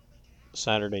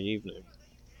Saturday evening.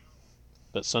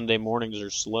 But Sunday mornings are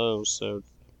slow, so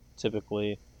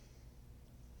typically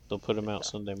they'll put them out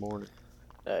Sunday morning.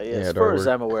 As at far our as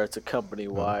work. I'm aware, it's a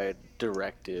company-wide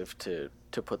directive to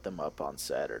put them up on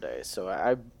Saturday. So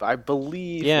I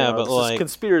believe. Yeah, but this like is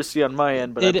conspiracy on my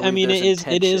end, but I I believe mean, there's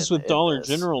it is intention with in Dollar this.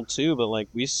 General too, but like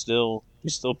we still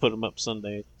put them up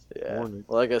Sunday Yeah. morning.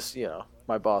 Well, I guess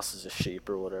my boss is a sheep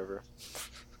or whatever.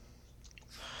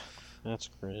 That's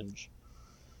cringe.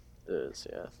 It is,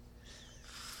 yeah.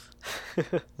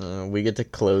 We get to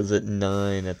close at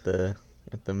 9 at the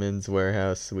Men's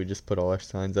Warehouse, so we just put all our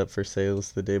signs up for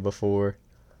sales the day before.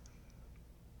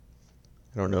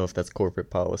 I don't know if that's corporate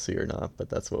policy or not, but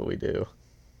that's what we do.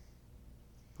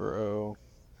 Bro.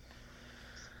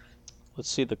 Let's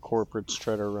see the corporates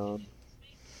try to run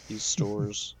these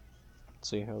stores.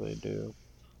 See how they do.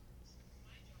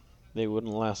 They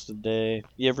wouldn't last a day.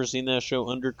 You ever seen that show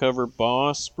Undercover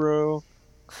Boss, bro?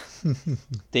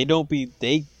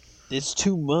 It's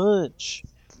too much.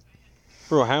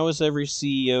 Bro, how is every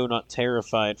CEO not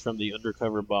terrified from the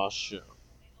Undercover Boss show?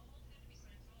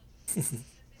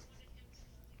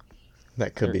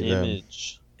 That could Their be them.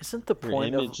 image. Isn't the Their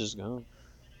point image of is gone.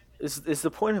 is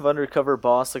the point of Undercover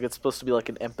Boss like it's supposed to be like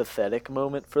an empathetic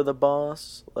moment for the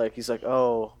boss? Like he's like,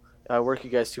 "Oh, I work you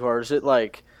guys too hard." Is it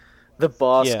like the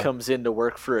boss Yeah. comes in to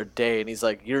work for a day and he's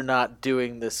like, "You're not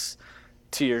doing this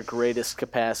to your greatest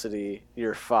capacity.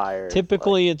 You're fired."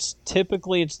 Typically it's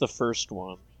the first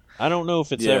one. I don't know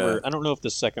if Yeah. I don't know if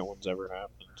the second one's ever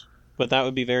happened. But that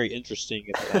would be very interesting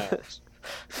if it has.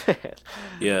 Like,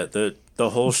 Yeah, the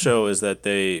whole show is that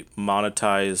they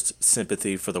monetized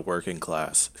sympathy for the working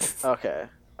class. okay.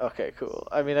 Okay, cool.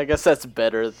 I mean, I guess that's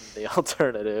better than the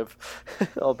alternative.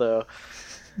 Although,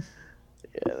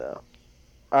 no.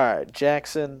 All right,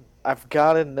 Jackson, I've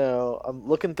got to know. I'm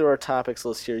looking through our topics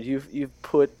list here. You've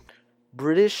put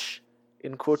British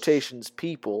in quotations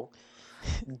people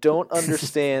don't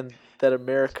understand that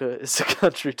America is a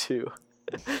country too.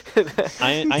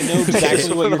 I know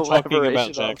exactly what you're talking Elaboration about,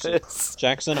 on Jackson. this.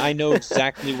 Jackson, I know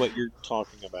exactly what you're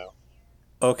talking about.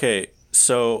 Okay,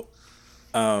 so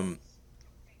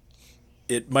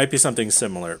it might be something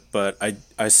similar, but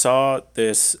I saw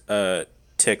this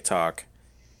TikTok,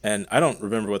 and I don't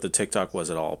remember what the TikTok was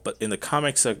at all, but in the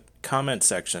comment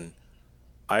section,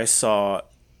 I saw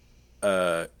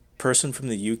a person from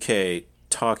the UK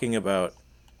talking about,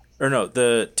 or no,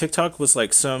 the TikTok was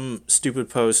like some stupid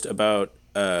post about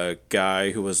a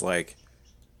guy who was like,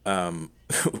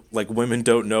 like women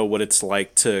don't know what it's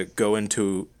like to go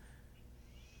into,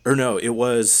 or no, it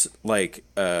was like,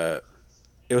 it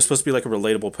was supposed to be like a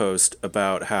relatable post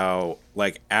about how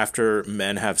like after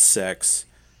men have sex,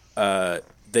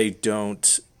 they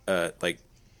don't, like,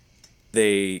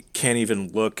 they can't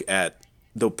even look at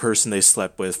the person they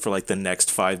slept with for like the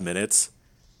next 5 minutes.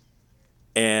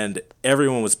 And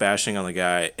everyone was bashing on the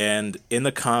guy. And in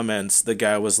the comments, the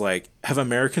guy was like, "Have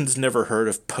Americans never heard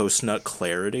of post-nut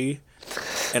clarity?"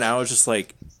 And I was just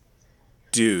like,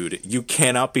 dude, you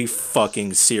cannot be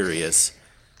fucking serious.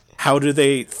 How do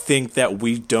they think that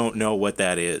we don't know what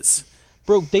that is?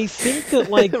 Bro, they think that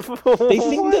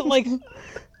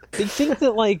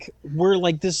we're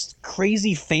like this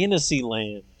crazy fantasy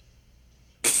land.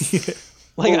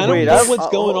 Like, I don't know what's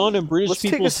going on in British let's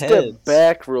people's take a step heads.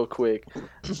 back real quick.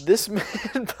 This man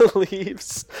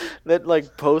believes that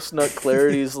like post nut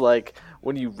clarity is like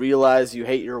when you realize you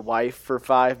hate your wife for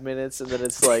 5 minutes, and then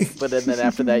it's like, but then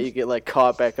after that you get like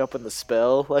caught back up in the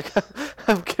spell. Like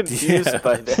I'm confused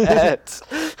by that.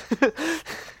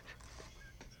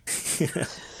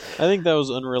 I think that was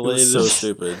It unrelated. was so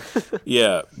stupid.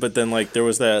 Yeah, but then like there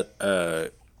was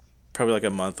that probably like a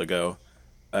month ago,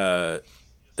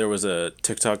 there was a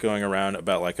TikTok going around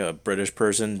about like a British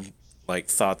person like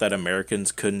thought that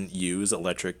Americans couldn't use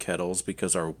electric kettles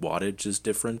because our wattage is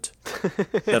different.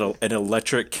 That an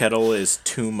electric kettle is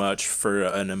too much for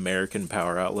an American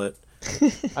power outlet.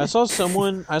 I saw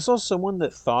someone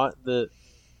that thought that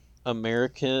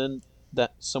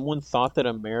someone thought that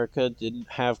America didn't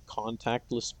have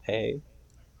contactless pay.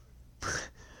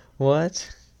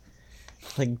 What?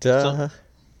 Like, duh.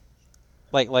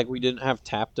 Like we didn't have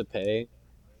tap to pay.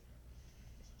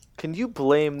 Can you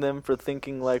blame them for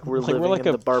thinking like we're Like, we're living like in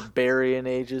a- the barbarian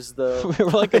ages, though? We're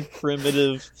like a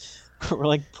primitive. We're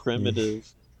like primitive.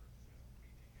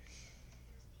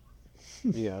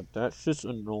 Yeah, that's just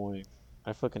annoying.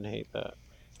 I fucking hate that.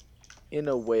 In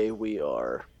a way, we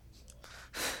are.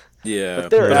 Yeah,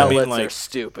 But their but I outlets mean, are like,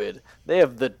 stupid. They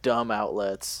have the dumb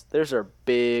outlets. Theirs are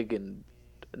big and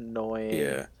annoying.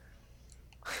 yeah.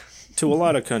 To a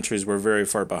lot of countries, we're very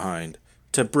far behind.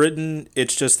 To Britain,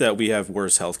 it's just that we have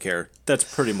worse healthcare.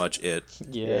 That's pretty much it.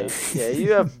 Yeah. Yeah,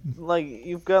 you have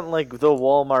you've got like the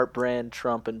Walmart brand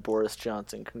Trump and Boris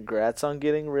Johnson. Congrats on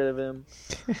getting rid of him.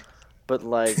 But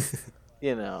like,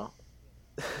 you know,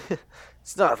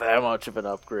 it's not that much of an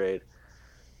upgrade.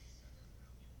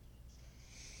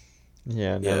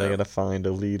 Yeah, now Yeah. they gotta find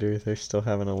a leader. They're still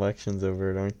having elections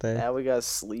over it, aren't they? Now we got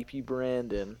Sleepy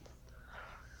Brandon.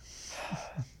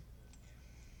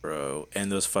 Bro,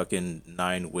 and those fucking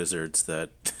 9 wizards that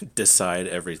decide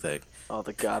everything. All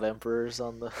the God Emperors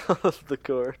on the the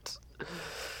court.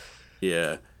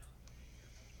 Yeah.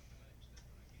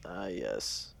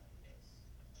 Yes.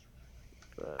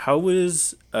 How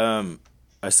is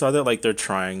I saw that like they're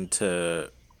trying to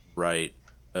write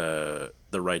the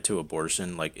right to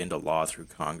abortion like into law through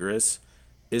Congress.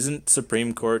 Isn't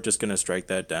Supreme Court just gonna strike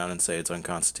that down and say it's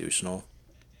unconstitutional?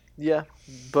 Yeah,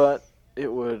 but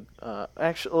it would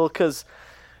actually, well, because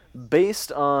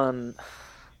based on,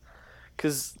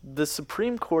 because the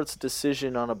Supreme Court's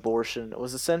decision on abortion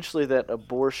was essentially that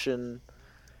abortion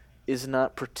is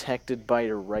not protected by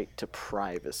your right to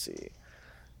privacy.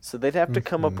 So they'd have to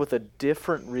come up with a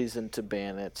different reason to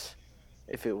ban it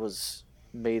if it was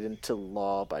made into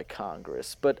law by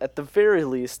Congress. But at the very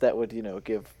least, that would,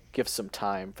 give some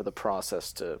time for the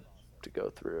process to go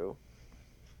through.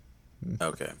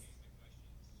 Okay.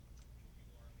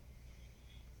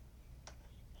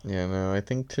 Yeah, no, I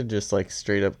think to just like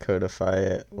straight up codify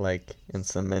it, like, and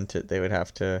cement it, they would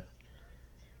have to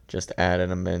just add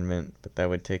an amendment, but that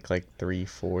would take like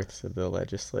 3/4 of the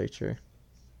legislature.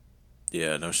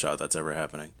 Yeah, no shot that's ever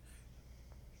happening.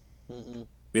 Mm-mm.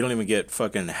 We don't even get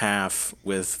fucking half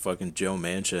with fucking Joe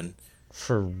Manchin.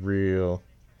 For real.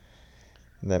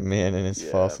 That man and his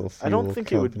Yeah, fossil fuel I don't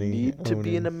think it would company need to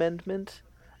be an owning- amendment.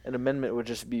 An amendment would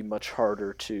just be much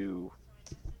harder to,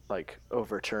 like,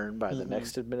 overturn by the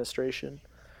next administration.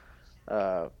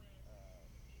 But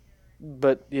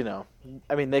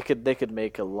I mean, they could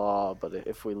make a law, but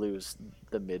if we lose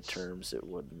the midterms, it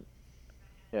wouldn't.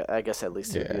 Yeah, I guess at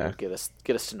least it would be able to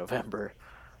get us to November.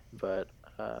 But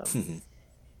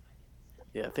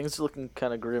yeah, things are looking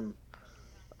kind of grim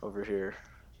over here.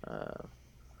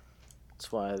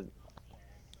 That's why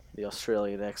the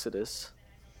Australian exodus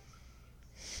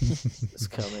is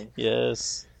coming.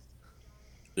 Yes.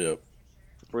 Yep.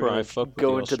 We're Bro, I gonna fuck with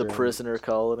go the into the Australians. prisoner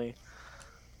colony.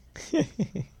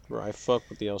 Bro, I fuck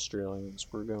with the Australians.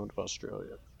 We're going to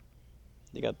Australia.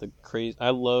 They got the crazy.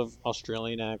 I love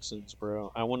Australian accents,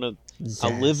 bro. I want to.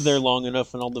 I'll live there long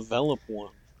enough and I'll develop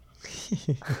one.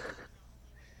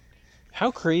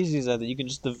 How crazy is that you can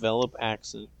just develop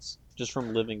accents just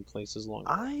from living places long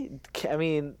enough? I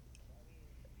mean,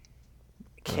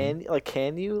 can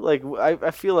you? Like,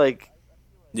 I feel like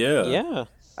Yeah. Yeah.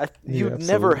 you'd absolutely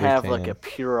never have like can. a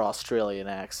pure Australian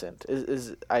accent.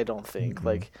 Is I don't think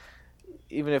like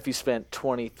even if you spent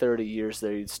 20, 30 years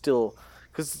there, you'd still,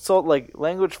 because it's all like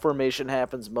language formation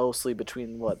happens mostly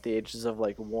between the ages of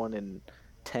like 1 and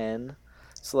 10.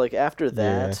 So like after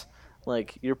that,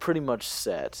 like you're pretty much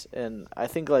set. And I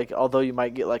think like although you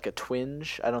might get like a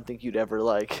twinge, I don't think you'd ever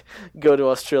like go to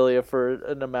Australia for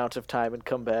an amount of time and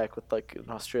come back with like an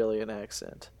Australian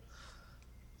accent.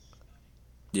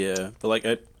 Yeah, but like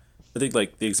I think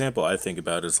like the example I think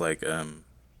about is like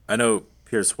I know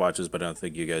Pierce watches, but I don't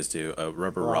think you guys do.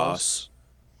 Rubber Ross.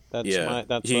 That's Yeah,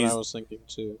 what he's- I was thinking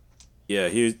too. Yeah,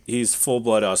 he's full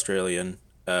blood Australian,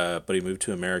 but he moved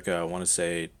to America. I want to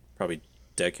say probably a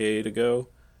decade ago,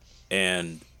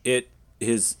 and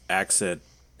his accent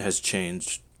has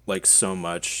changed like so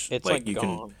much. It's like you gone.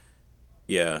 can.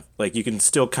 Yeah, like you can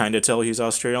still kind of tell he's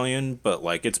Australian, but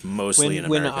like it's mostly an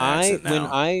American accent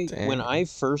now. When I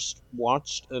first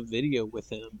watched a video with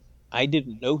him, I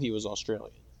didn't know he was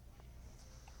Australian.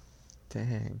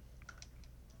 Dang.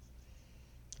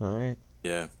 All right.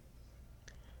 Yeah,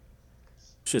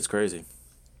 shit's crazy.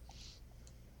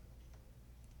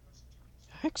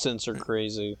 Accents are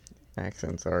crazy.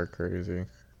 Accents are crazy.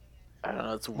 I don't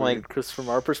know, it's weird Like- because from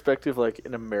our perspective, like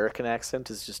an American accent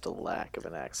is just a lack of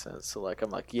an accent. So like I'm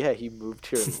like, yeah, he moved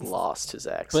here and lost his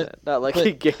accent, not like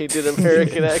he gained an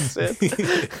American accent.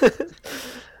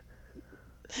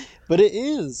 But it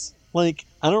is like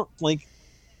I don't like.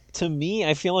 to me,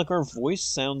 I feel like our voice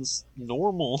sounds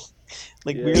normal.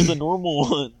 Like Yeah. we're the normal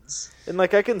ones. And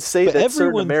like I can say But that certain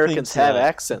everyone Americans thinks have that.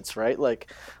 accents, right? Like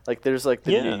there's like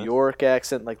the Yeah. New York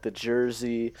accent, like the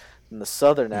Jersey and the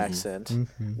Southern Mhm. accent,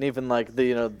 Mm-hmm. and even like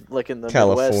the like in the Midwest,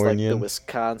 like the Californian.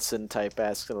 Wisconsin type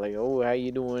accent, like oh how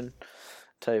you doing,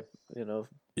 type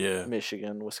Yeah.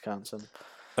 Michigan, Wisconsin.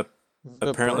 But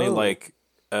Apparently,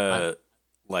 bro,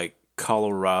 like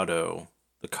Colorado,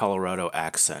 the Colorado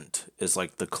accent is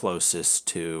like the closest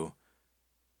to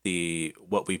the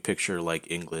what we picture like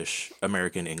English,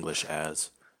 American English as.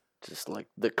 Just like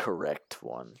the correct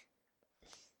one.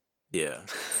 Yeah.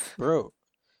 bro,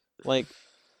 like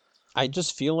I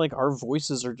just feel like our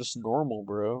voices are just normal,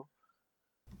 bro.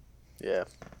 Yeah.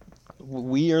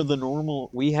 We are the normal.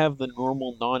 We have the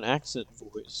normal non-accent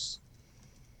voice.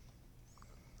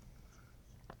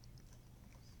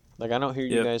 Like I don't hear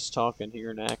you Yep. guys talk and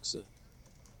hear an accent.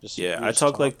 Just Yeah, you're I just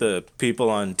talk like talking. the people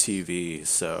on TV,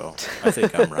 so I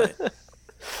think I'm right.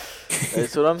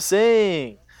 That's what I'm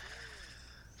saying.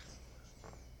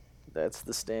 That's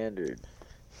the standard.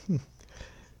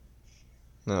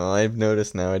 No, I've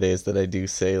noticed nowadays that I do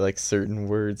say like certain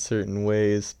words certain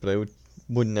ways, but I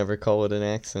would never call it an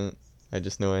accent. I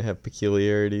just know I have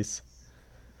peculiarities.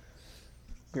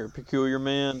 You're a peculiar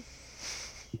man.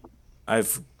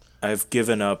 I've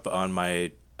given up on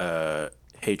my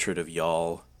hatred of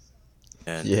y'all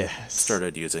and Yes.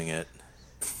 started using it.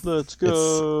 Let's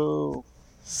go,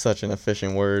 Such an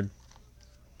efficient word.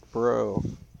 bro.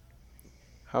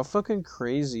 How fucking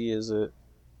crazy is it?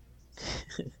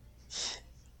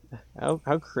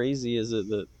 How crazy is it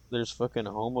that there's fucking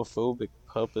homophobic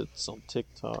puppets on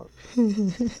TikTok?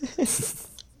 What's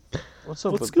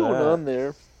up What's with going that? on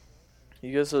there?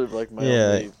 You guys are like my Yeah.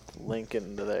 only link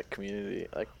into that community.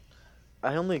 Like,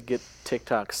 I only get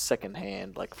TikTok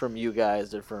secondhand, like from you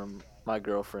guys or from my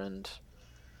girlfriend.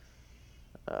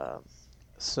 I'm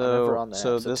never on the app,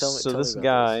 so tell me this about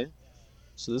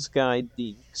guy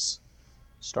Dinks,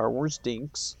 Star Wars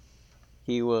Dinks,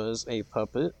 he was a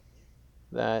puppet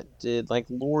that did like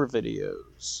lore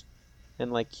videos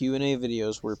and like Q&A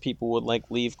videos where people would like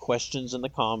leave questions in the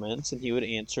comments and he would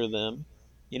answer them.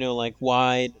 You know, like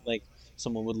why, like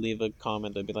someone would leave a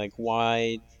comment that'd be like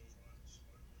why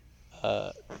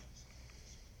uh,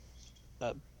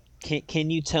 uh can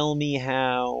you tell me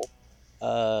how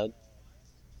uh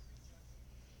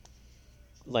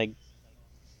like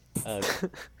uh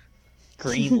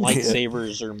green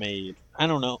lightsabers are made. I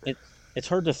don't know. It's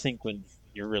hard to think when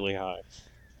you're really high.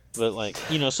 But like,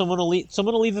 you know, someone will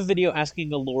leave a video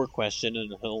asking a lore question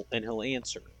and he'll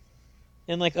answer.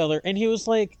 And he was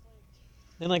like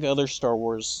and like other Star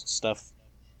Wars stuff.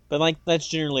 But like that's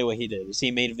generally what he did. Is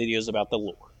he made videos about the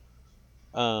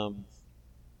lore.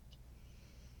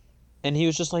 And he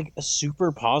was just like a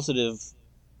super positive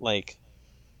like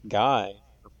guy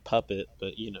or puppet,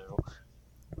 but you know,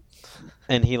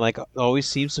 and he like always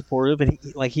seemed supportive and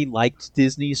he liked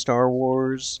Disney, Star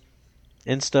Wars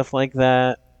and stuff like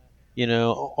that. You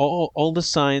know, all the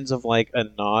signs of like a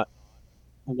not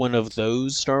one of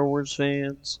those Star Wars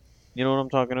fans. You know what I'm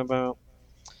talking about?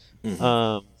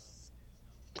 Mhm.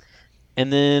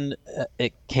 And then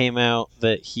it came out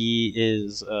that he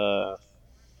is the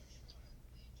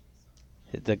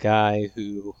guy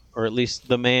who, or at least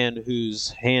the man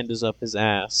whose hand is up his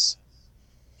ass,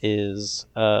 is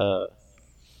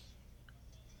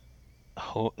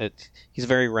he's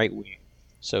very right wing,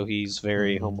 so he's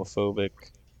very homophobic.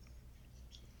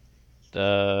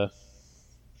 Dang.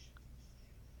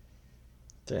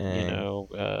 You know,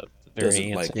 Doesn't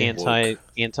very like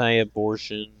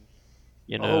anti-abortion.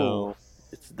 You know,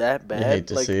 it's that bad. You hate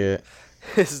to like, see it.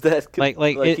 Is that he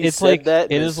it's said like that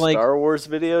in it his is like Star Wars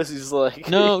videos? He's like,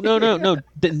 no.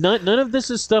 None of this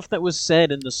is stuff that was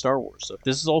said in the Star Wars stuff.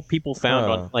 This is all people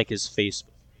found on like his Facebook.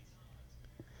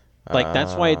 Like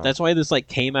that's why this like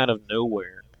came out of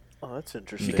nowhere. Oh, that's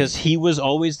interesting. Because he was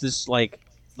always this like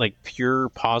pure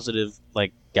positive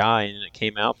like guy, and it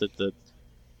came out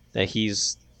that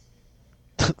he's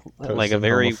like a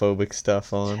very homophobic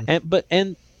stuff on.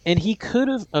 And he could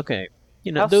have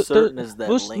you know. How certain is that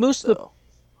link most though?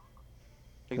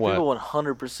 Like, what? people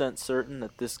 100% certain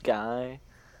that this guy.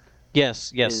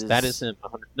 Yes, that is him.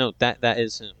 No, that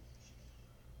is him.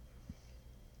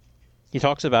 He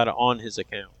talks about it on his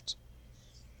account.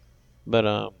 But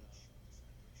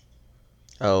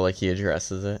Oh, like he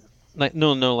addresses it. like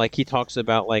no, like he talks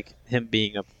about like him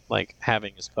being like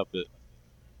having his puppet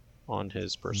on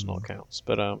his personal accounts.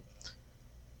 But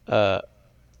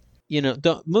you know,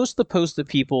 most of the posts that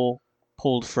people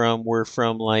pulled from were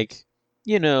from like,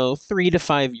 you know, 3 to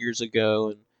 5 years ago,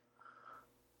 and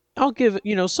I'll give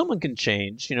it, someone can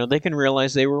change. They can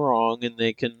realize they were wrong and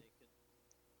they can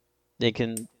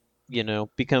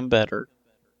become better.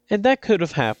 And that could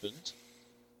have happened.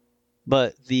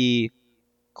 But the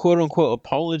quote unquote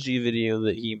apology video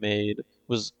that he made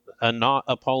was a not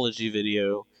apology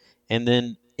video. And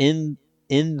then in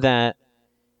that,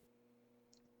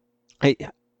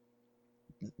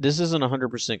 this isn't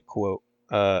 100% quote.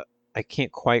 I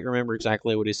can't quite remember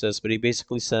exactly what he says, but he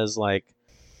basically says like,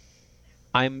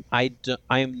 I'm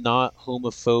not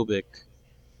homophobic.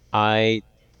 I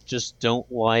just don't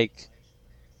like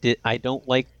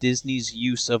Disney's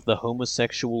use of the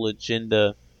homosexual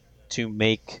agenda to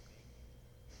make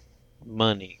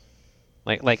money.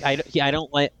 I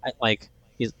don't like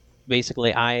he's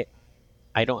basically I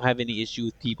don't have any issue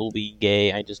with people being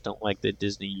gay. I just don't like that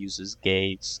Disney uses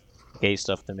gay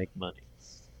stuff to make money.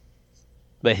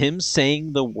 But him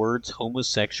saying the words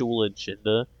homosexual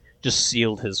agenda just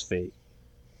sealed his fate.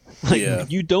 Yeah.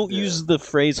 You don't use the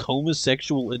phrase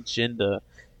homosexual agenda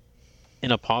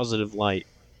in a positive light.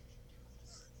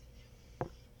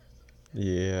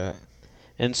 Yeah.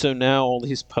 And so now all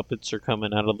these puppets are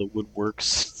coming out of the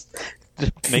woodworks,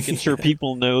 making sure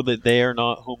people know that they are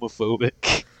not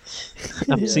homophobic.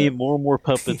 I'm seeing more and more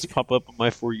puppets pop up on my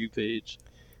For You page.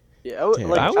 Yeah,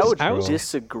 I I would was-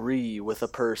 disagree with a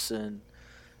person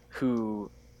who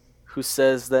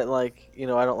says that, like, I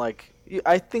don't like.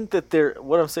 I think that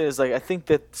what I'm saying is, like, I think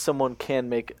that someone can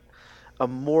make a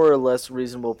more or less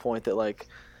reasonable point that, like,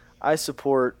 I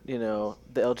support, the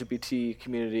LGBT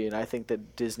community, and I think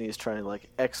that Disney is trying to, like,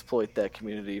 exploit that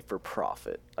community for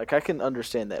profit. Like, I can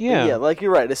understand that. Yeah. But yeah, like,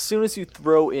 you're right. As soon as you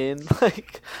throw in,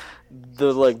 like,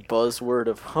 the, like, buzzword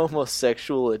of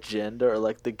homosexual agenda or,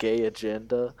 like, the gay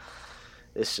agenda,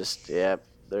 it's just, yeah,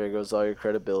 there goes all your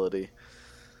credibility.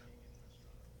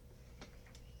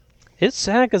 It's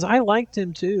sad because I liked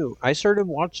him too. I started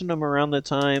watching him around the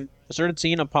time. I started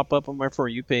seeing him pop up on my For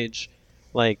You page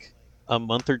like a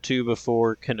month or two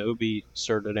before Kenobi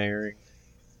started airing.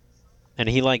 And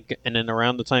and then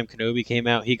around the time Kenobi came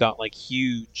out, he got like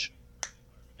huge.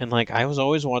 And like I was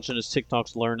always watching his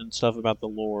TikToks learning stuff about the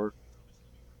lore.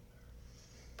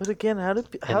 But again, how do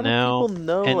now- people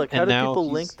know? and- Like, how and do now people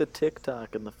he's- link the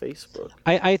TikTok and the Facebook?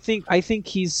 I think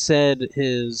he's said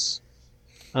his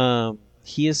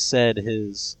he has said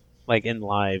his like in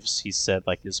lives he's said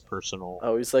like his personal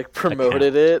Oh, he's like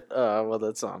promoted it. Well,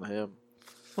 that's on him.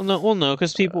 well no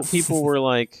because people were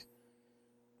like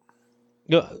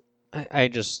no I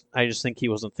just think he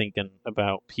wasn't thinking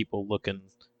about people looking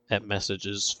at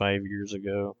messages 5 years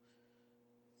ago,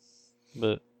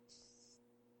 but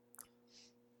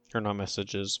or not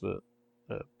messages but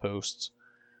posts,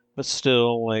 but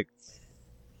still like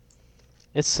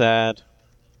it's sad.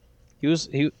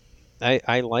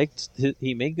 I liked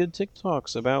he made good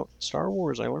TikToks about Star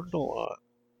Wars. I learned a lot.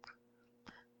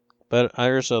 But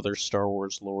there's other Star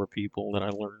Wars lore people that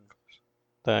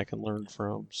I can learn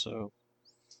from, so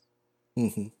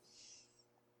Mm-hmm.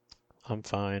 I'm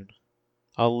fine.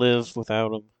 I'll live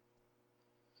without them.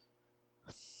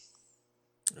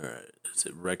 All right. Is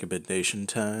it recommendation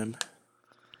time?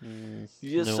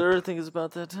 Yes, Nope. sir. I think it's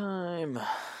about that time.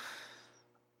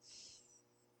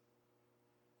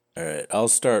 All right. I'll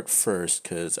start first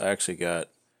because I actually got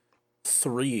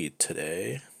 3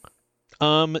 today.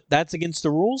 That's against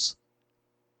the rules?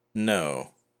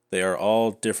 No, they are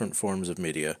all different forms of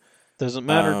media. Doesn't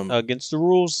matter. Against the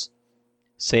rules.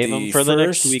 Save them for the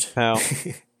next week, pal.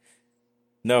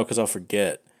 No, because I'll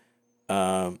forget.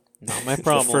 Not my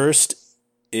problem. The first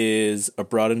is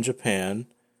Abroad in Japan,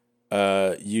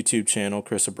 YouTube channel,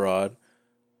 Chris Abroad.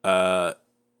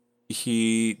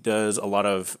 He does a lot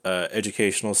of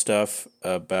educational stuff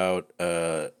about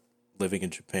living in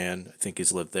Japan. I think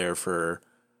he's lived there for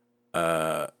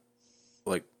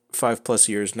like 5+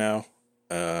 years now.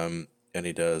 And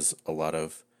he does a lot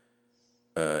of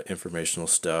informational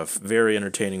stuff, very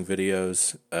entertaining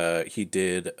videos. He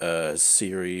did a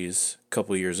series a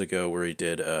couple years ago where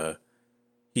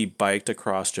he biked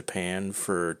across Japan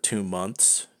for 2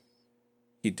 months.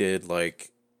 He did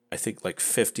I think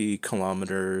 50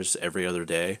 kilometers every other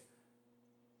day,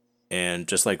 and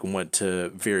just went to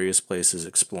various places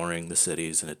exploring the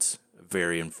cities, and it's a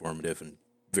very informative and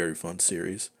very fun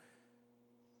series.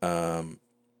 The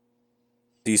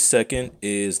second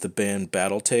is the band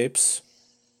Battle Tapes.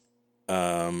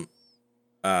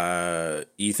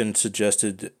 Ethan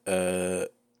suggested a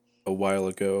while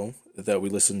ago that we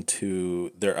listen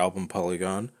to their album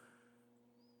Polygon.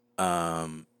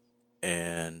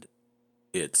 And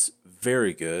it's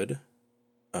very good.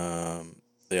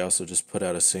 They also just put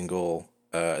out a single,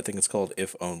 I think it's called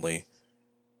If Only,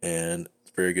 and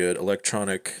it's very good.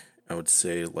 Electronic I would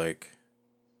say like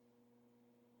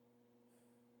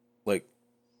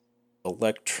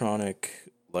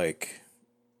electronic, like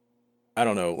I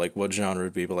don't know like what genre it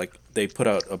would be, but like they put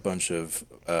out a bunch of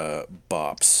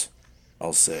bops,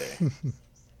 I'll say.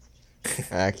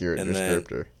 Accurate And then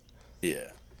descriptor.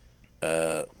 yeah.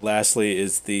 Lastly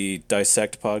is the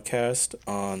Dissect podcast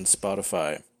on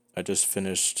Spotify. I just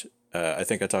finished. I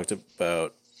think I talked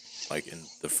about like in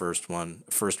the first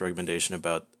recommendation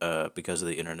about because of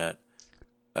the internet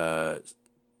uh,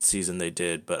 season they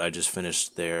did, but I just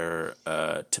finished their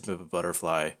Tip of a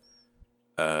Butterfly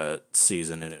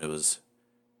season, and it was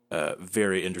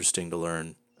very interesting to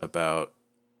learn about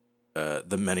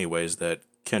the many ways that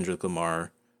Kendrick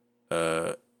Lamar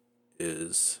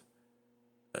is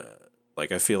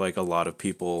like I feel like a lot of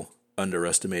people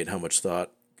underestimate how much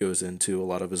thought goes into a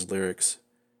lot of his lyrics.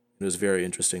 It was very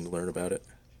interesting to learn about it.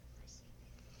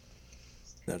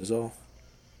 That is all.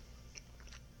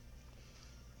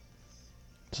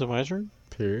 Is it my turn?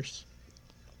 Pierce.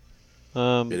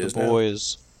 It The is now.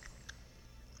 boys.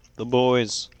 The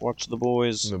boys. Watch the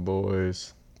boys. The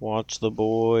boys. Watch the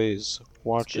boys.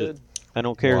 Watch it. good. I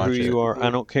don't care who Watch you it. are. I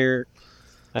don't care.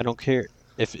 I don't care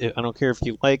if I don't care if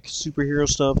you like superhero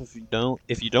stuff.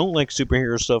 If you don't like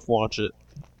superhero stuff, watch it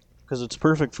because it's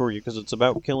perfect for you because it's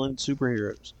about killing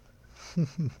superheroes.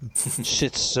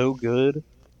 Shit's so good.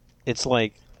 It's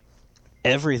like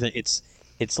everything. It's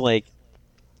like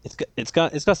it's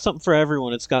got something for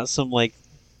everyone. It's got some like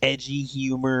edgy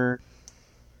humor.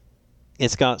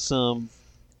 It's got some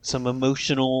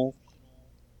emotional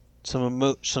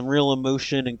some real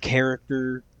emotion and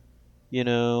character. You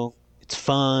know, it's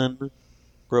fun,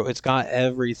 bro. It's got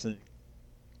everything.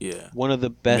 Yeah. One of the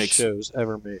best Makes shows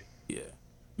ever made. yeah.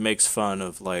 Makes fun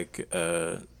of like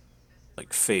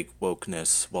fake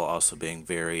wokeness while also being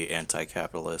very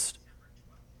anti-capitalist.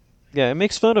 Yeah, it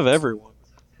makes fun of everyone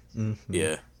Mm-hmm.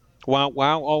 Yeah. while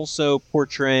also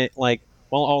portraying while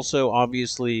also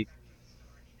obviously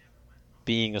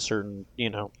being a certain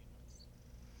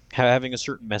having a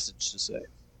certain message to say.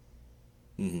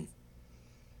 Hmm.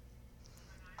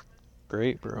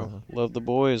 Great, bro. Uh-huh. Love the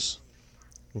boys.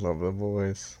 Love the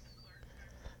boys.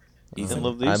 Ethan,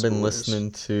 love I've these been boys.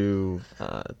 listening to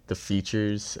the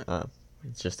features.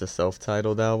 It's just a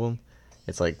self-titled album.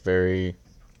 It's like very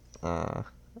uh,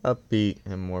 upbeat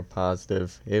and more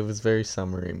positive. It was very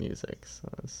summery music, so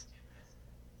I was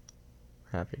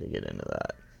happy to get into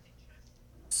that.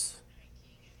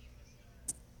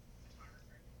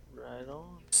 Right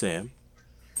on. Sam.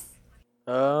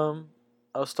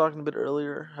 I was talking a bit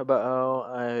earlier about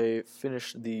how I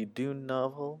finished the Dune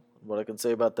novel. What I can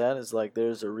say about that is like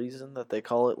there's a reason that they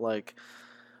call it like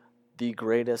the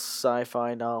greatest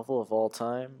sci-fi novel of all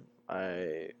time.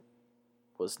 I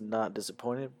was not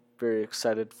disappointed. Very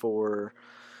excited for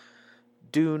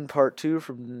Dune Part 2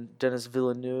 from Denis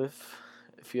Villeneuve.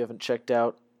 If you haven't checked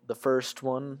out the first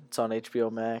one, it's on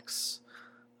HBO Max.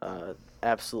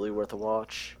 Absolutely worth a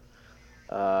watch.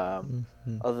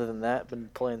 Mm-hmm. Other than that, been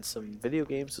playing some video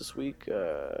games this week.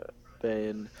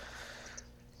 Been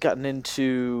gotten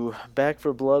into Back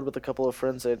for Blood with a couple of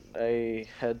friends. I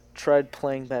had tried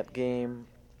playing that game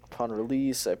upon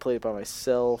release. I played it by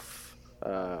myself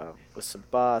with some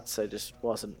bots. I just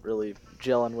wasn't really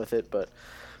gelling with it, but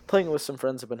playing it with some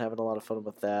friends, I've been having a lot of fun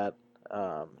with that.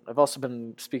 I've also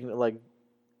been speaking like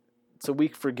it's a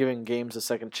week for giving games a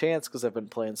second chance because I've been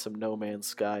playing some No Man's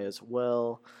Sky as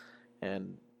well,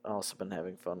 and also been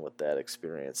having fun with that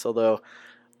experience. Although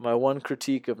my one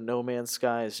critique of No Man's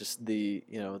Sky is just the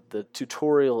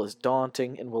tutorial is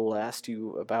daunting and will last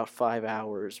you about 5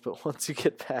 hours, but once you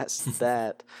get past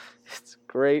that, it's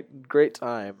great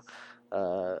time.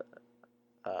 Uh,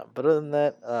 but other than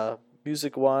that,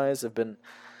 music wise, I've been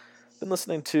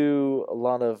listening to a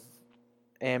lot of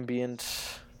ambient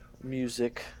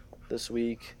music this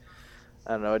week.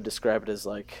 I don't know. I'd describe it as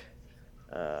like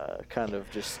kind of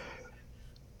just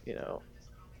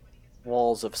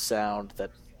walls of sound that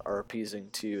are appeasing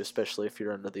to you, especially if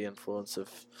you're under the influence of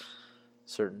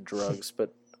certain drugs.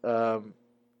 But I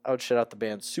would shout out the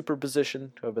band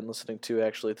Superposition, who I've been listening to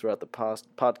actually throughout the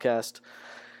podcast.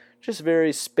 Just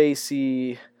very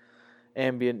spacey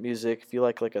ambient music. If you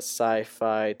like a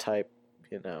sci-fi type,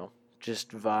 just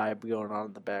vibe going on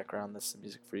in the background, that's the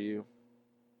music for you.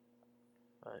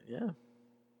 Yeah.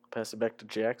 Pass it back to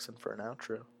Jackson for an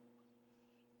outro.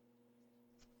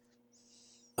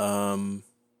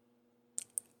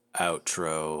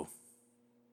 Outro.